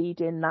able to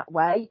feed in that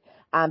way,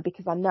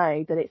 because I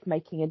know that it's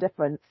making a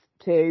difference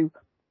to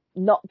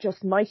not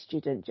just my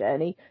student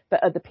journey,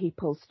 but other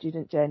people's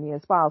student journey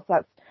as well.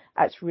 So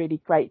that's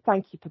really great.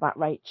 Thank you for that,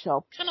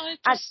 Rachel. Can I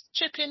just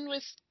chip in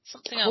with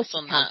something else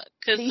on that?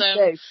 Because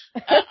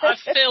I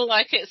feel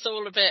like it's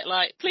all a bit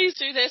like, please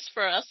do this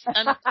for us.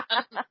 And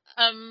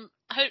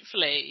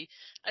hopefully,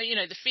 you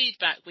know, the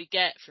feedback we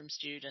get from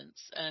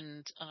students,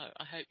 and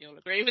I hope you'll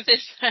agree with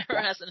this,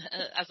 Sarah,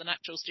 as an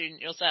actual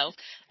student yourself,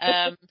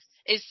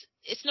 is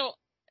it's not.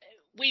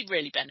 We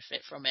really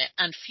benefit from it,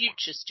 and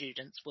future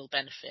students will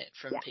benefit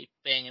from people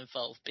being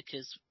involved,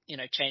 because, you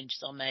know,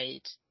 changes are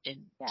made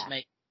to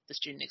make the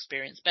student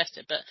experience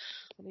better. But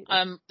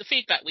the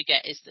feedback we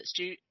get is that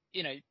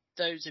you know,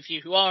 those of you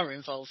who are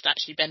involved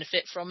actually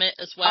benefit from it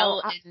as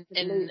well,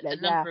 in a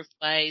number of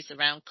ways,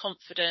 around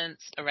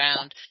confidence,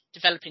 around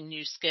developing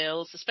new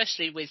skills,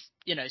 especially with,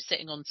 you know,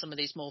 sitting on some of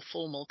these more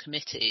formal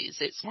committees.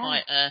 It's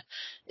quite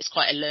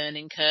a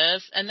learning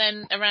curve, and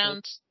then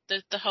around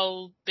the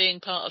whole being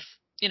part of,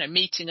 you know,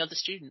 meeting other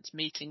students,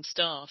 meeting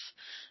staff,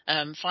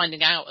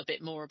 finding out a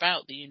bit more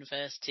about the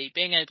university,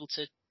 being able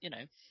to, you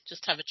know,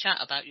 just have a chat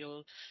about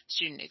your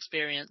student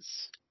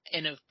experience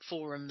in a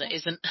forum that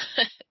isn't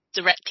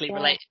directly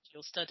related to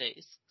your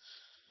studies.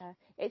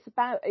 It's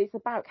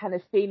about kind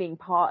of feeling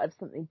part of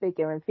something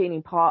bigger and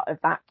feeling part of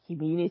that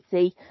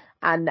community.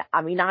 And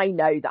I mean, I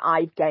know that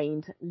I've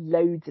gained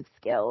loads of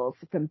skills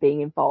from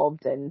being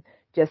involved and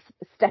just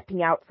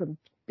stepping out from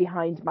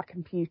behind my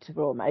computer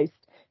almost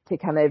to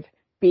kind of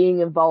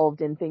being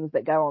involved in things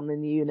that go on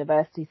in the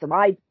university. So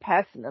I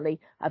personally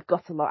have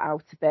got a lot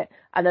out of it,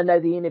 and I know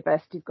the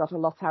university's got a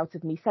lot out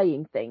of me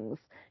saying things,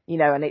 you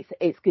know, and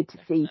it's good to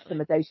see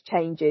some of those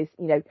changes.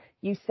 You know,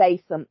 you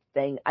say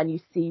something and you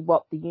see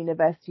what the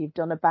university have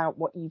done about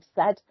what you've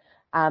said,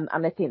 and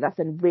I think that's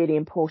a really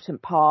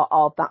important part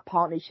of that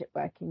partnership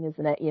working,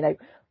 isn't it? You know,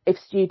 if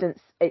students,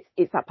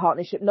 it's that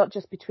partnership not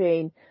just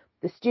between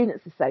the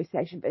Students'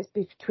 Association, but it's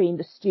between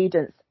the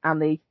students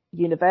and the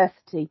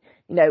university.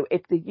 You know,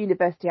 if the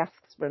university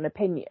asks for an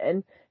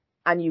opinion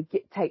and you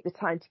take the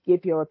time to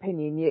give your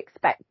opinion, you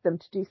expect them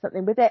to do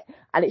something with it.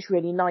 And it's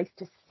really nice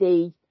to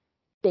see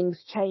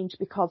things change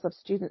because of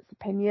students'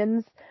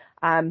 opinions.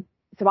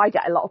 So I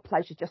get a lot of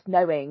pleasure just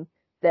knowing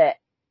that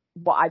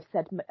what I've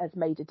said has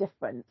made a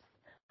difference.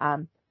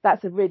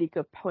 That's a really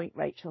good point,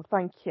 Rachel.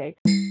 Thank you.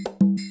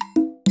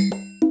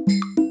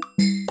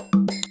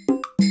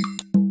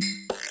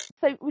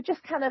 So we're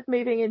just kind of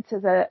moving into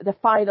the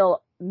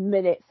final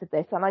minutes of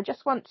this, and I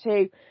just want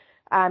to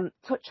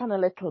touch on a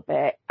little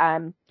bit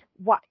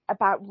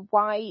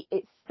why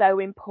it's so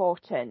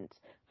important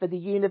for the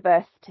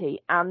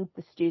university and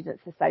the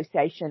Students'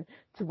 Association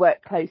to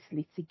work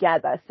closely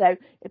together. So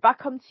if I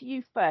come to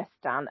you first,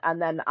 Dan,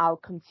 and then I'll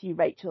come to you,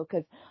 Rachel,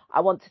 because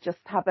I want to just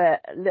have a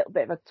little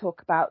bit of a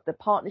talk about the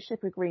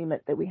partnership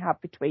agreement that we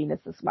have between us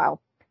as well.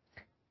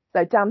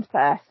 So Dan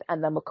first,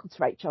 and then we'll come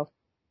to Rachel.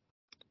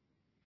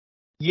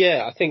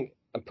 Yeah, I think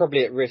I'm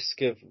probably at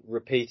risk of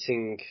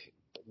repeating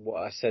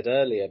what I said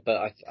earlier,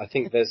 but I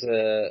think there's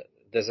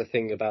a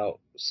thing about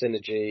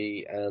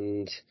synergy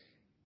and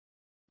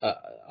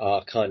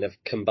our kind of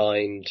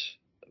combined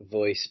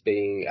voice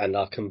being, and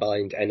our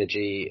combined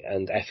energy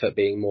and effort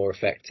being more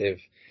effective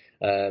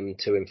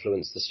to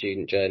influence the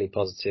student journey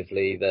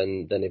positively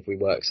than if we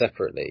work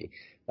separately.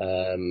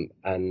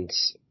 And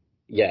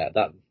yeah,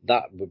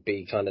 that would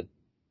be kind of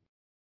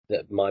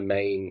my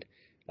main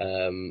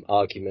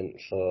argument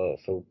for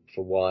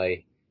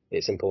why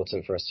it's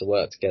important for us to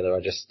work together.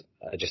 I just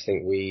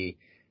think we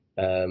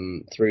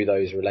through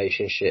those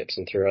relationships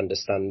and through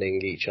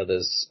understanding each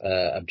other's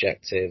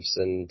objectives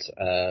and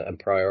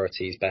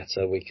priorities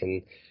better, we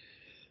can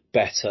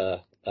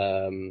better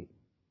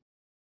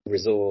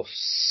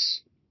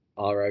resource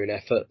our own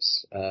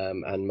efforts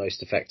and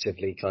most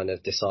effectively kind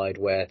of decide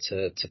where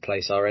to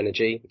place our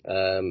energy.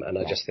 And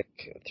I just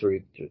think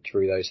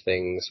through those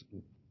things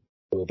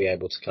we'll be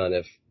able to kind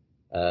of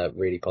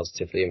really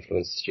positively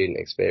influence the student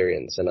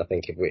experience. And I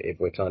think if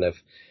we're kind of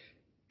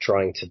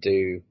trying to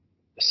do,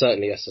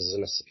 certainly us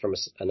from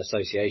an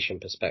association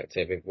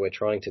perspective, if we're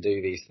trying to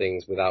do these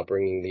things without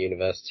bringing the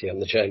university on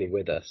the journey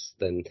with us,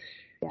 then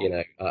you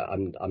know,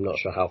 I'm not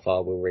sure how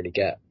far we'll really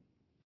get.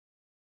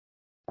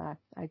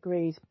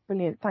 Agreed.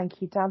 Brilliant.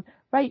 Thank you, Dan.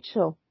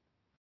 Rachel.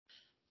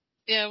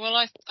 Yeah, well,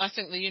 I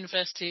think the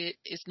university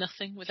is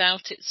nothing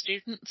without its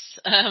students.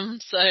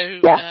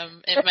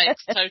 It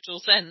makes total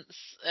sense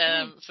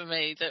for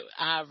me that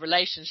our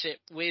relationship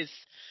with,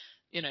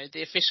 you know,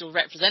 the official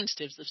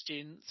representatives of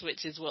students,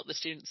 which is what the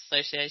Students'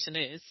 Association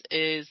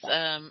is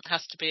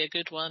has to be a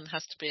good one,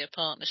 has to be a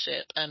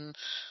partnership. And,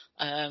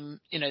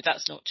 you know,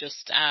 that's not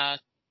just our,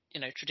 you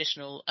know,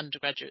 traditional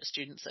undergraduate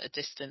students at a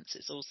distance.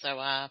 It's also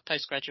our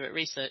postgraduate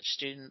research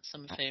students,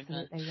 some of whom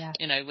are,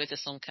 you know, with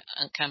us on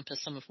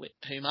campus, some of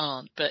whom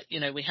aren't. But,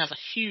 you know, we have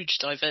a huge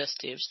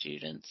diversity of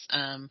students.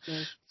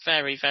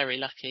 Very, very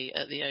lucky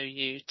at the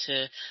OU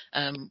to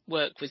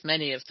work with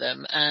many of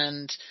them.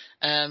 And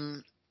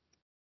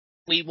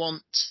we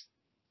want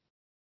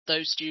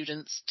those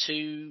students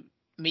to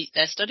meet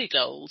their study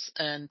goals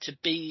and to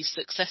be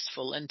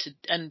successful,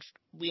 and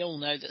we all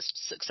know that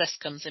success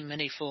comes in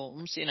many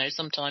forms. You know,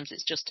 sometimes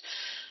it's just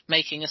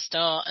making a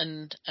start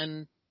and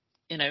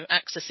you know,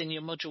 accessing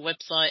your module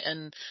website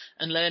and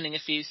learning a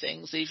few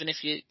things, even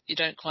if you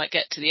don't quite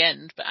get to the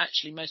end. But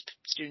actually most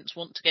students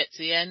want to get to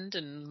the end,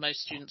 and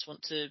most students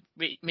want to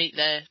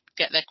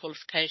get their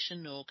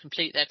qualification or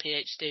complete their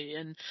PhD.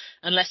 And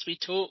unless we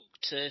talk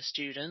to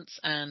students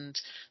and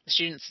the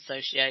Students'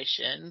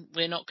 Association,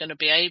 we're not going to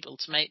be able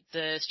to make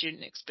the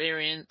student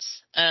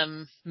experience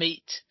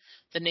meet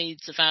the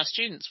needs of our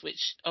students,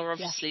 which are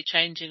obviously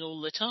changing all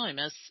the time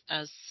as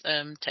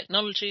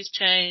technologies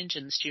change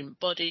and the student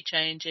body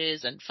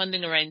changes and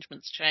funding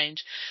arrangements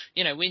change.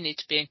 You know, we need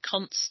to be in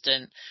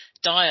constant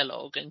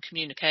dialogue and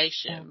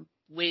communication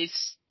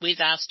with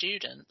our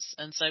students,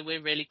 and so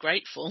we're really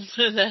grateful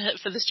for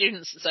the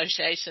Students'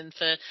 Association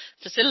for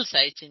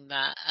facilitating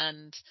that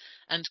and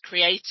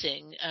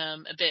creating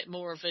a bit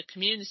more of a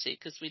community,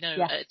 because we know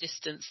at a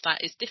distance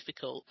that is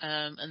difficult,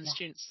 and the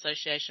Students'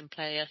 Association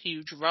play a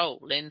huge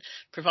role in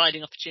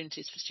providing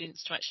opportunities for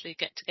students to actually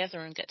get together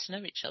and get to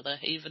know each other,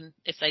 even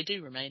if they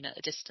do remain at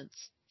a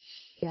distance.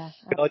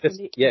 Could I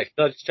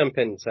just jump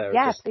in, Sarah?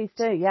 Yeah, please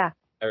do. Yeah.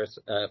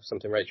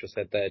 Something Rachel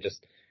said there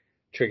just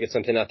triggered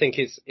something. I think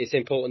it's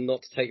important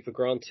not to take for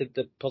granted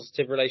the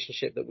positive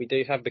relationship that we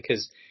do have,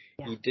 because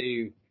you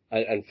do,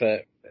 and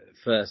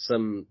for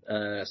some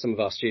of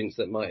our students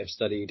that might have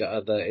studied at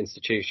other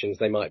institutions,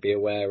 they might be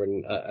aware,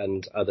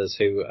 and others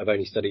who have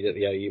only studied at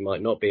the OU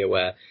might not be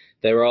aware.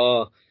 There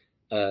are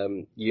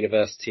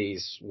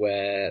universities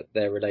where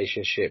their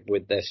relationship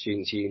with their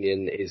students'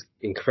 union is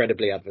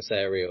incredibly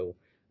adversarial,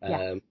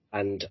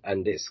 and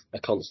it's a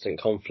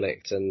constant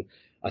conflict. And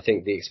I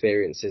think the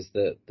experiences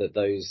that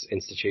those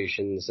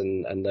institutions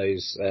and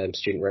those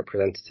student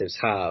representatives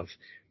have,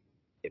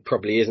 it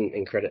probably isn't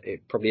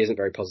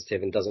very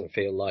positive and doesn't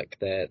feel like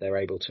they're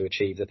able to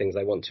achieve the things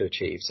they want to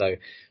achieve. So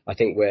I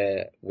think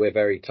we're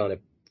very kind of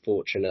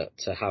fortunate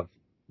to have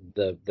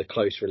the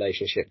close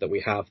relationship that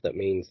we have. That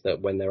means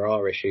that when there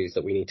are issues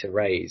that we need to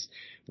raise,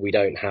 we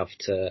don't have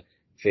to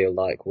feel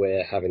like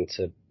we're having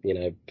to, you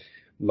know,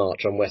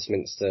 march on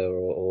Westminster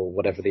or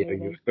whatever the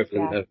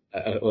equivalent of,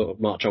 or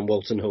march on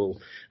Walton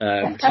Hall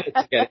to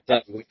get it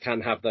done. We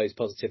can have those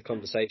positive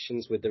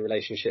conversations with the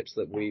relationships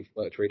that we've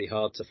worked really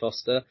hard to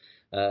foster,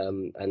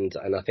 and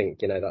I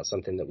think, you know, that's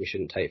something that we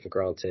shouldn't take for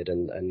granted,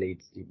 and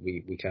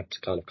we have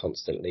to kind of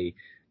constantly,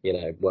 you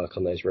know, work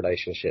on those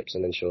relationships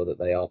and ensure that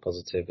they are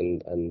positive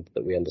and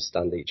that we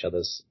understand each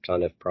other's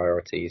kind of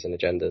priorities and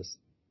agendas.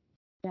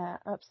 Yeah,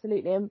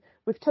 absolutely. And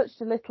we've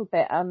touched a little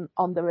bit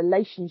on the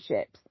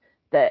relationships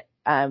that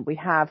we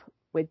have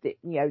with the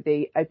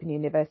Open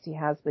University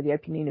has with the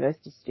Open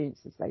University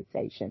Students'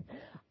 Association,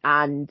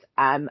 and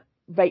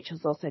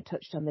Rachel's also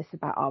touched on this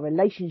about our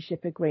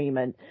relationship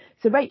agreement.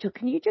 So Rachel,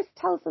 can you just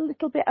tell us a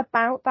little bit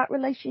about that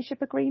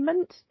relationship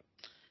agreement?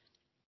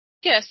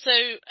 Yeah, so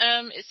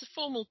it's a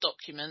formal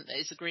document that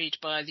is agreed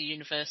by the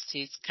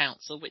university's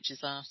council, which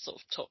is our sort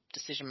of top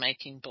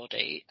decision-making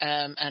body,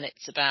 and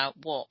it's about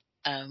what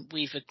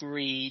we've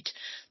agreed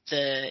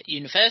the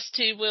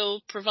university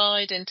will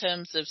provide in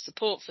terms of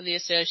support for the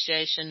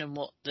association, and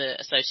what the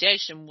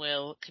association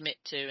will commit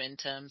to in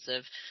terms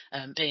of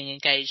being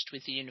engaged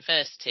with the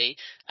university,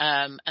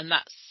 and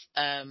that's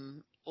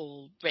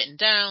all written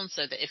down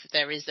so that if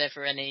there is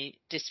ever any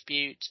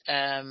dispute,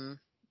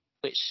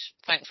 which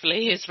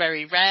thankfully is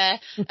very rare,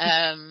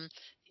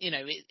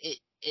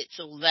 it's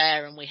all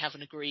there and we have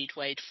an agreed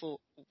way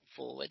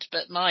forward.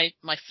 But my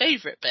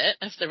favourite bit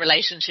of the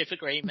relationship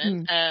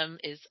agreement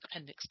is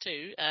Appendix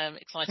 2,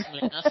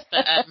 excitingly enough.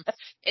 But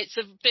it's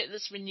a bit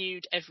that's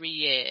renewed every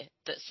year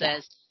that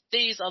says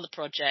these are the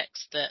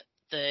projects that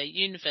the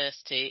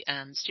university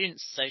and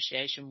Students'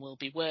 Association will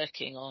be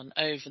working on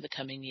over the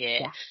coming year.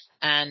 Yeah.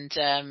 And,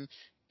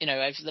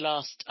 over the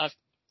last, I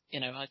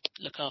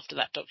look after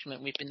that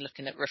document. We've been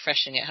looking at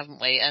refreshing it, haven't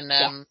we?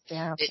 And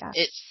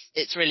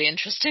it's really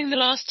interesting. The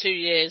last 2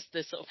 years,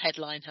 the sort of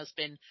headline has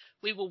been,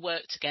 we will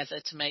work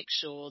together to make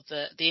sure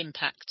that the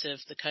impact of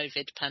the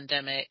COVID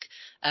pandemic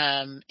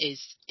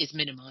is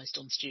minimised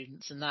on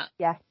students. And that,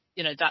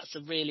 that's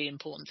a really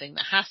important thing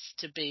that has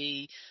to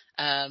be,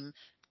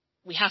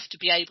 we have to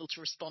be able to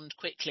respond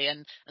quickly.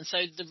 And so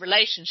the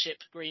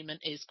relationship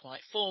agreement is quite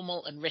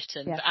formal and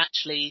written, but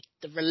actually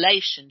the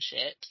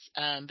relationships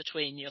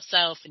between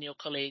yourself and your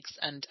colleagues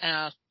and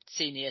our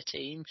senior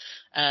team,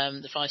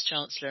 the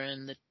Vice-Chancellor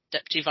and the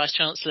Deputy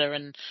Vice-Chancellor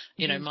and,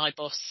 my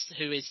boss,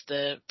 who is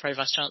the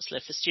Pro-Vice-Chancellor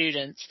for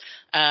Students,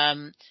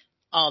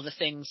 are the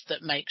things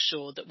that make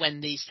sure that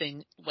when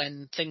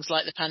things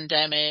like the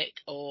pandemic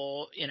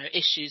or,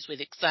 issues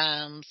with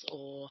exams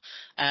or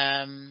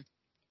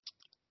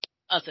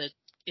other,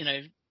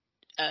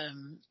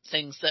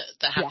 things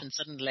that happen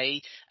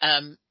suddenly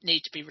need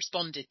to be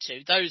responded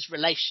to. Those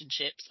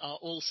relationships are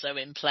also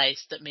in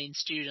place. That means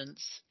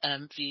students'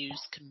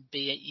 views can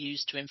be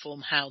used to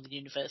inform how the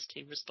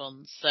university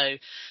responds. So,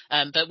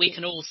 but we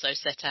can also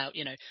set out,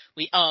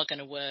 we are going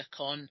to work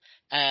on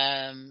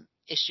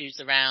issues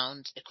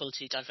around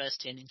equality,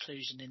 diversity and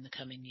inclusion in the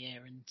coming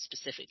year, and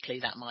specifically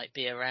that might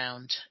be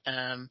around,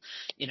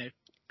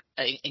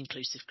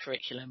 inclusive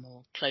curriculum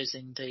or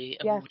closing the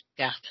award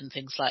gap and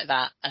things like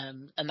that,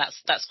 and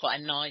that's quite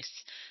a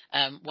nice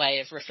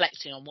way of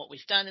reflecting on what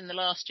we've done in the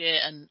last year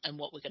and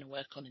what we're going to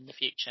work on in the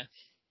future.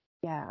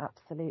 Yeah,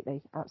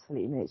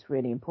 absolutely. It's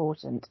really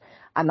important,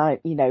 and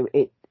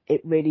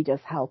it really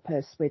does help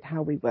us with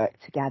how we work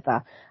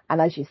together.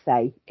 And as you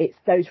say, it's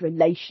those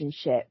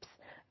relationships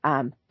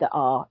that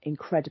are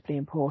incredibly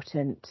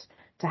important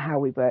to how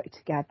we work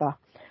together.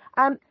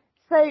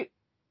 So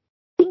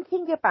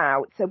thinking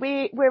about, so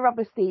we're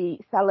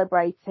obviously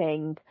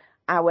celebrating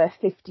our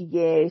 50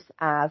 years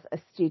as a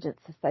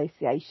students'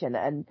 association,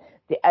 and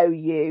the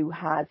OU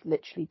has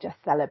literally just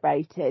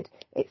celebrated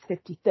its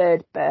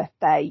 53rd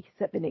birthday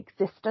sort of in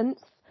existence.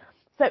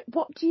 So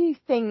what do you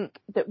think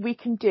that we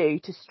can do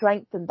to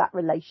strengthen that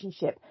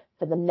relationship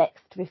for the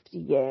next 50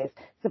 years?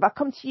 So if I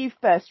come to you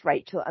first,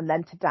 Rachel, and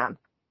then to Dan.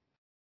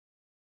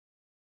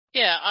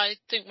 Yeah, I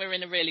think we're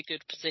in a really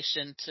good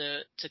position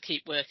to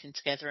keep working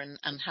together,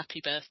 and happy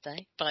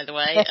birthday, by the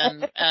way,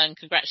 and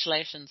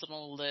congratulations on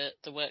all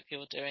the work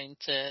you're doing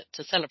to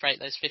celebrate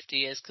those 50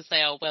 years, because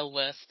they are well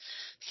worth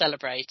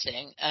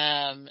celebrating.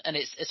 And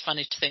it's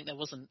funny to think there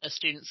wasn't a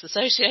students'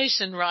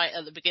 association right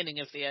at the beginning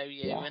of the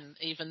OU, and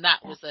even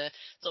that was a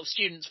sort of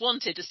students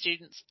wanted a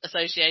students'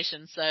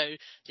 association, so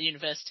the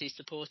university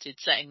supported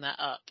setting that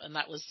up, and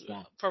that was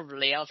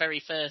probably our very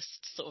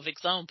first sort of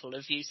example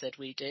of You Said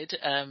We Did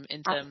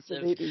in terms of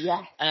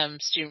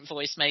student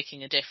voice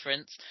making a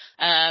difference.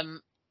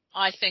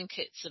 I think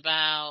it's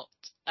about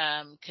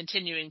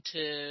continuing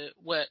to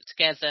work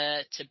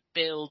together to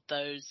build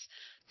those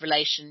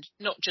relations,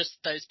 not just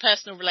those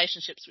personal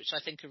relationships, which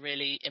I think are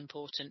really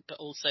important, but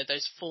also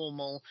those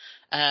formal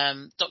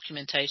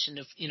documentation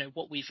of,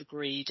 what we've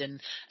agreed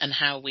and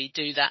how we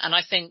do that. And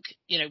I think,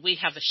 we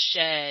have a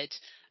shared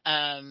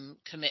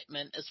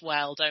commitment as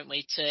well, don't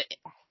we, to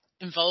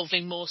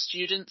involving more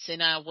students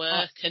in our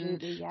work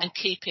and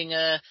keeping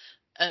I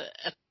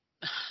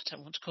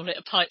don't want to call it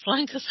a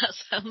pipeline because that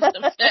sounds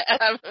a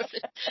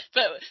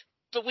bit,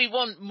 but we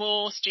want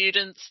more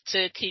students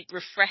to keep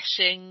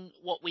refreshing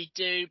what we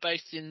do,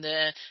 both in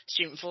the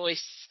student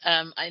voice,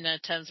 in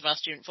terms of our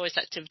student voice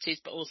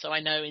activities, but also I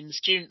know in the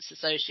Students'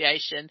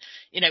 Association,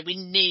 we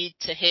need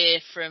to hear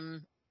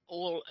from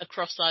all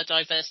across our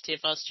diversity of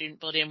our student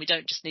body, and we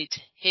don't just need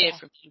to hear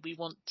from you, we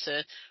want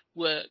to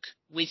work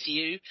with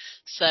you.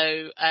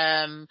 So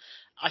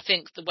I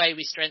think the way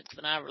we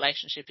strengthen our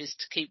relationship is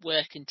to keep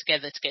working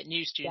together to get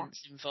new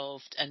students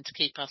involved and to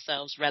keep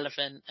ourselves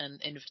relevant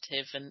and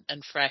innovative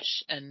and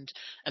fresh and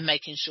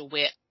making sure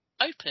we're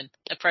open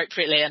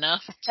appropriately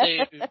enough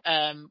to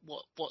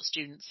what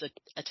students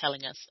are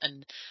telling us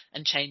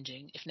and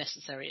changing if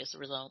necessary as a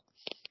result.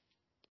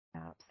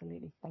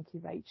 Absolutely. Thank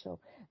you,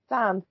 Rachel.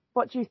 Dan,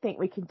 what do you think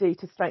we can do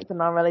to strengthen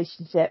our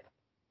relationship?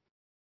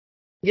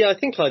 Yeah, I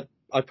think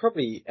I'd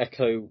probably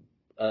echo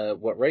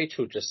what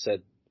Rachel just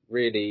said,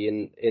 really,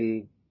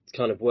 in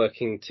kind of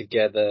working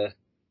together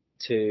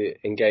to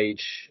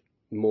engage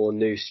more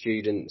new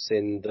students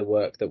in the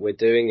work that we're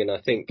doing. And I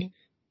think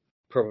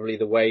probably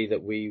the way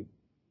that we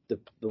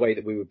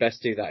would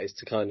best do that is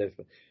to kind of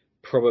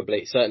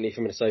probably, certainly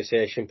from an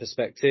association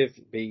perspective,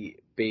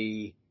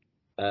 be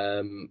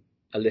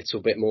a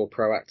little bit more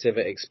proactive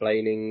at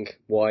explaining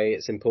why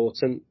it's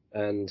important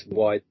and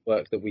why the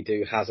work that we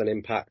do has an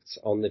impact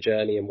on the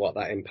journey and what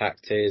that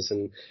impact is.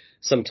 And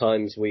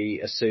sometimes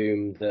we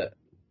assume that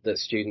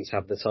students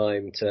have the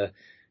time to,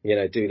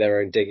 do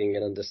their own digging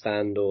and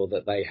understand, or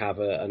that they have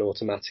an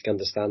automatic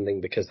understanding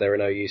because they're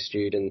an OU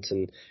student.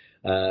 And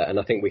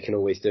I think we can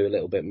always do a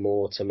little bit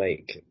more to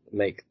make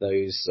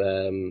those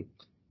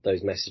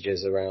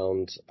messages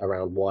around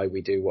why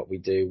we do what we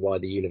do, why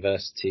the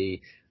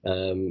university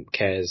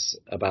cares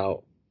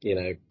about,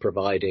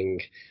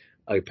 providing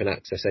open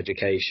access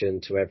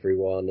education to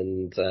everyone,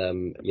 and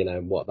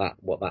what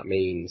that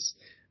means.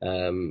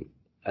 And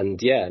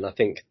I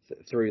think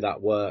through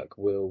that work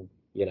we'll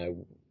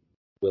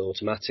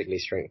automatically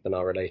strengthen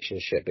our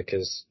relationship,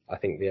 because I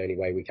think the only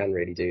way we can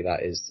really do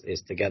that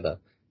is together.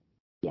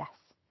 Yes.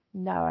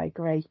 No, I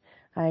agree.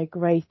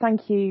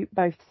 Thank you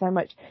both so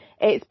much.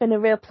 It's been a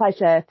real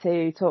pleasure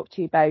to talk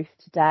to you both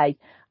today,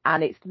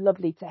 and it's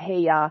lovely to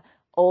hear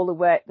all the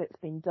work that's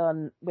been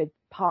done with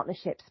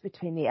partnerships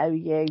between the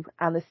OU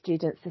and the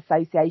Students'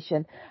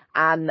 Association.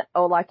 And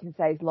all I can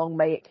say is long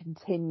may it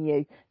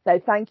continue. So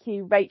thank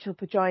you, Rachel,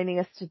 for joining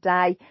us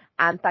today.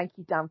 And thank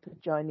you, Dan, for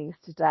joining us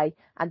today.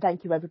 And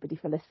thank you, everybody,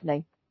 for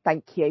listening.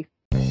 Thank you.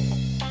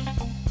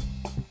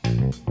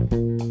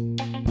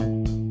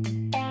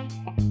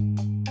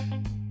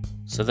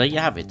 So there you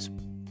have it,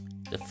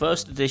 the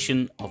first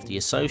edition of the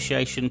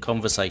Association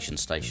Conversation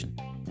Station.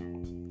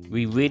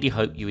 We really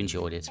hope you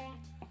enjoyed it.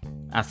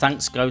 Our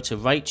thanks go to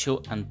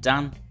Rachel and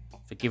Dan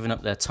for giving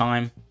up their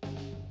time,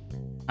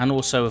 and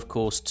also, of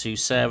course, to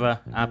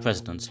Sarah, our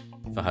president,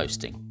 for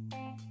hosting.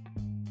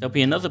 There'll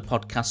be another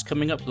podcast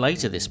coming up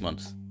later this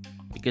month,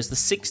 because the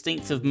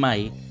 16th of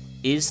May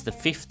is the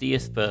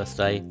 50th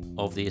birthday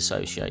of the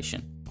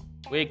association.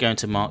 We're going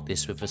to mark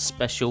this with a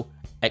special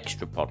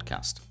extra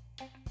podcast.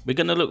 We're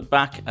going to look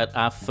back at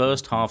our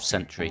first half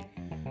century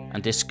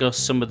and discuss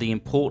some of the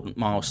important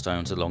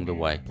milestones along the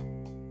way.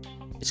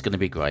 It's going to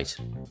be great.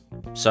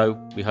 So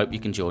we hope you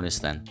can join us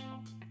then.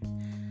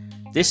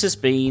 This has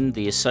been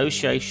the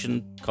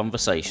Association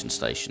Conversation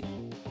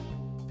Station.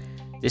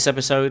 This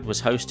episode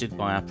was hosted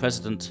by our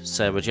president,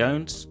 Sarah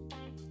Jones,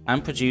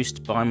 and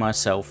produced by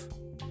myself,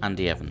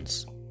 Andy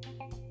Evans.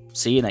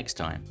 See you next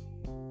time.